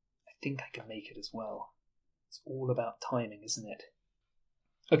 I think I can make it as well. It's all about timing, isn't it?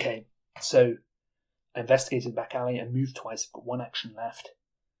 Okay, so I investigated the back alley and moved twice. I've got 1 action left.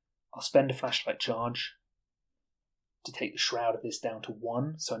 I'll spend a flashlight charge to take the shroud of this down to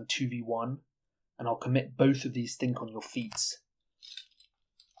 1, so I'm 2v1. And I'll commit both of these think on your feet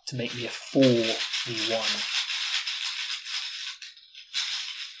to make me a 4v1.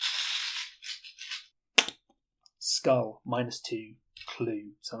 Skull, -2,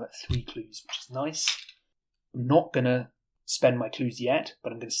 clue. So I'm at 3 clues, which is nice. I'm not going to spend my clues yet,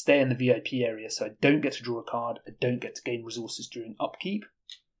 but I'm going to stay in the VIP area so I don't get to draw a card, I don't get to gain resources during upkeep.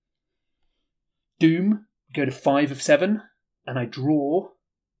 Doom, go to 5 of 7, and I draw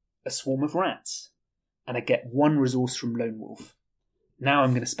a swarm of rats. And I get 1 resource from Lone Wolf. Now I'm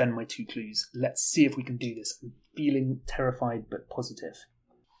going to spend my 2 clues. Let's see if we can do this. I'm feeling terrified but positive.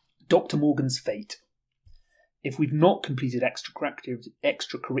 Dr. Morgan's Fate. If we've not completed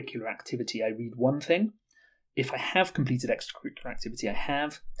extracurricular activity, I read 1 thing. If I have completed extracurricular activity, I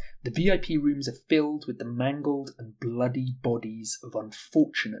have. The VIP rooms are filled with the mangled and bloody bodies of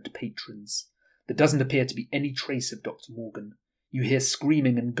unfortunate patrons. There doesn't appear to be any trace of Dr. Morgan. You hear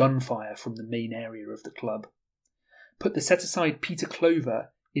screaming and gunfire from the main area of the club. Put the set-aside Peter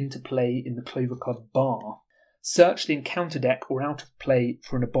Clover into play in the Clover Club bar. Search the encounter deck or out of play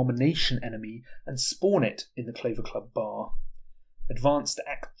for an abomination enemy and spawn it in the Clover Club bar. Advance to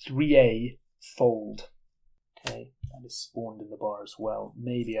Act 3A, fold. Okay, that is spawned in the bar as well.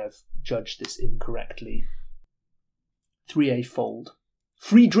 Maybe I've judged this incorrectly. 3A, fold.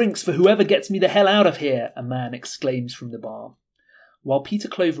 Free drinks for whoever gets me the hell out of here, a man exclaims from the bar. While Peter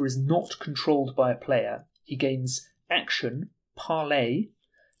Clover is not controlled by a player, he gains action, Parley,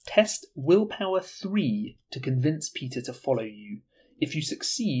 test willpower 3 to convince Peter to follow you. If you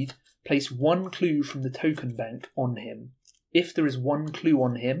succeed, place 1 clue from the token bank on him. If there is 1 clue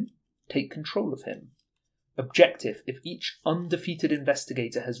on him, take control of him. Objective: if each undefeated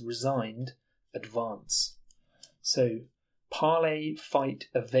investigator has resigned, advance. So, Parley, Fight,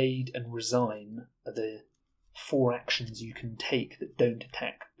 Evade, and Resign are the 4 actions you can take that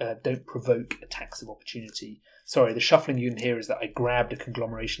don't provoke attacks of opportunity. Sorry, the shuffling you can hear is that I grabbed a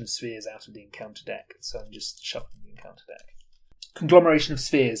Conglomeration of Spheres out of the encounter deck, so I'm just shuffling the encounter deck. Conglomeration of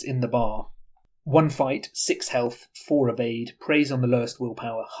Spheres in the bar. 1 fight, 6 health, 4 evade, preys on the lowest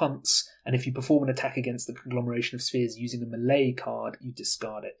willpower, hunts, and if you perform an attack against the Conglomeration of Spheres using a melee card, you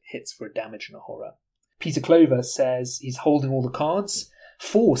discard it. Hits for a damage and a horror. Peter Clover says he's holding all the cards.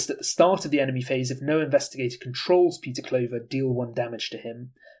 Forced at the start of the enemy phase, if no investigator controls Peter Clover, deal 1 damage to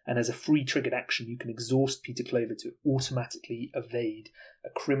him, and as a free triggered action you can exhaust Peter Clover to automatically evade a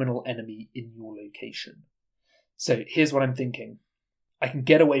criminal enemy in your location. So here's what I'm thinking. I can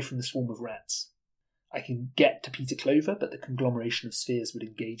get away from the swarm of rats. I can get to Peter Clover, but the Conglomeration of Spheres would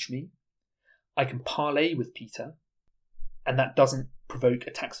engage me. I can parley with Peter, and that doesn't provoke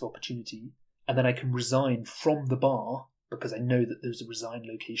attacks of opportunity, and then I can resign from the bar, because I know that there's a resign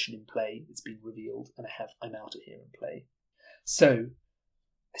location in play. It's been revealed, and I'm out of here in play. So,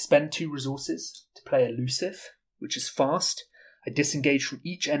 I spend 2 resources to play Elusive, which is fast. I disengage from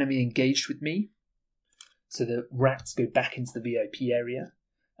each enemy engaged with me, so the rats go back into the VIP area,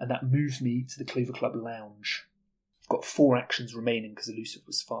 and that moves me to the Clover Club Lounge. I've got 4 actions remaining because Elusive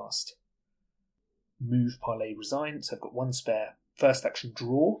was fast. Move, Parley, Resign, so I've got 1 spare. First action,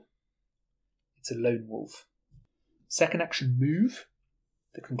 Draw. It's a Lone Wolf. Second action, Move.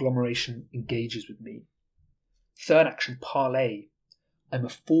 The Conglomeration engages with me. Third action, Parley. I'm a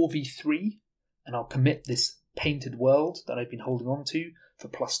 4v3, and I'll commit this Painted World that I've been holding on to for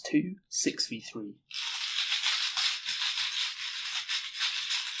 +2, 6v3.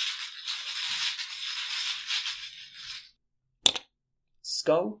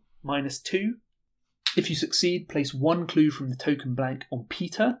 Skull, -2. If you succeed, place 1 clue from the token blank on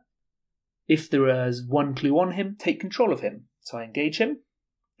Peter. If there is 1 clue on him, take control of him. So I engage him,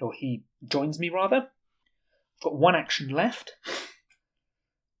 or he joins me rather. I've got 1 action left,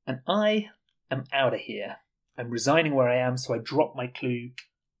 and I am out of here. I'm resigning where I am, so I drop my clue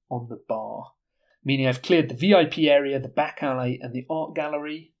on the bar, meaning I've cleared the VIP area, the back alley, and the art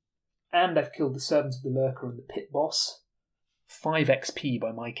gallery, and I've killed the Servant of the Lurker and the pit boss. 5 XP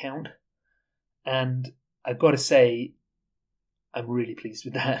by my count, and I've got to say, I'm really pleased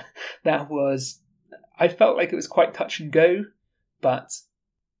with that. I felt like it was quite touch and go, but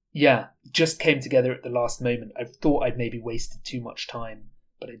yeah, just came together at the last moment. I thought I'd maybe wasted too much time,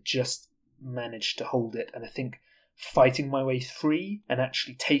 but I just managed to hold it, and I think fighting my way free and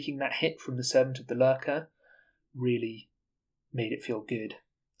actually taking that hit from the Servant of the Lurker really made it feel good.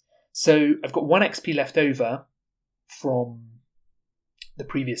 So I've got 1 XP left over from the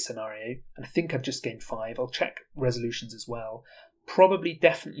previous scenario, and I think I've just gained 5. I'll check resolutions as well. Probably,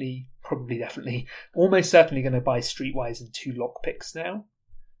 definitely, almost certainly going to buy Streetwise and 2 lockpicks now.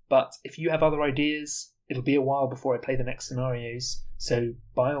 But if you have other ideas, it'll be a while before I play the next scenarios, so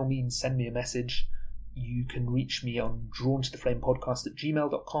by all means send me a message. You can reach me on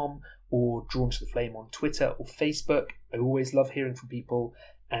drawntotheflamepodcast@gmail.com or drawntotheflame on Twitter or Facebook. I always love hearing from people,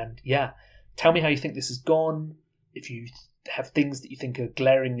 and yeah, tell me how you think this has gone. If you have things that you think are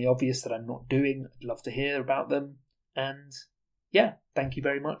glaringly obvious that I'm not doing, I'd love to hear about them. And yeah, thank you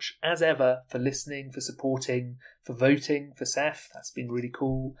very much, as ever, for listening, for supporting, for voting for Seth. That's been really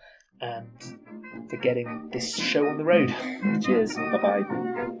cool. And for getting this show on the road. Cheers. Bye-bye.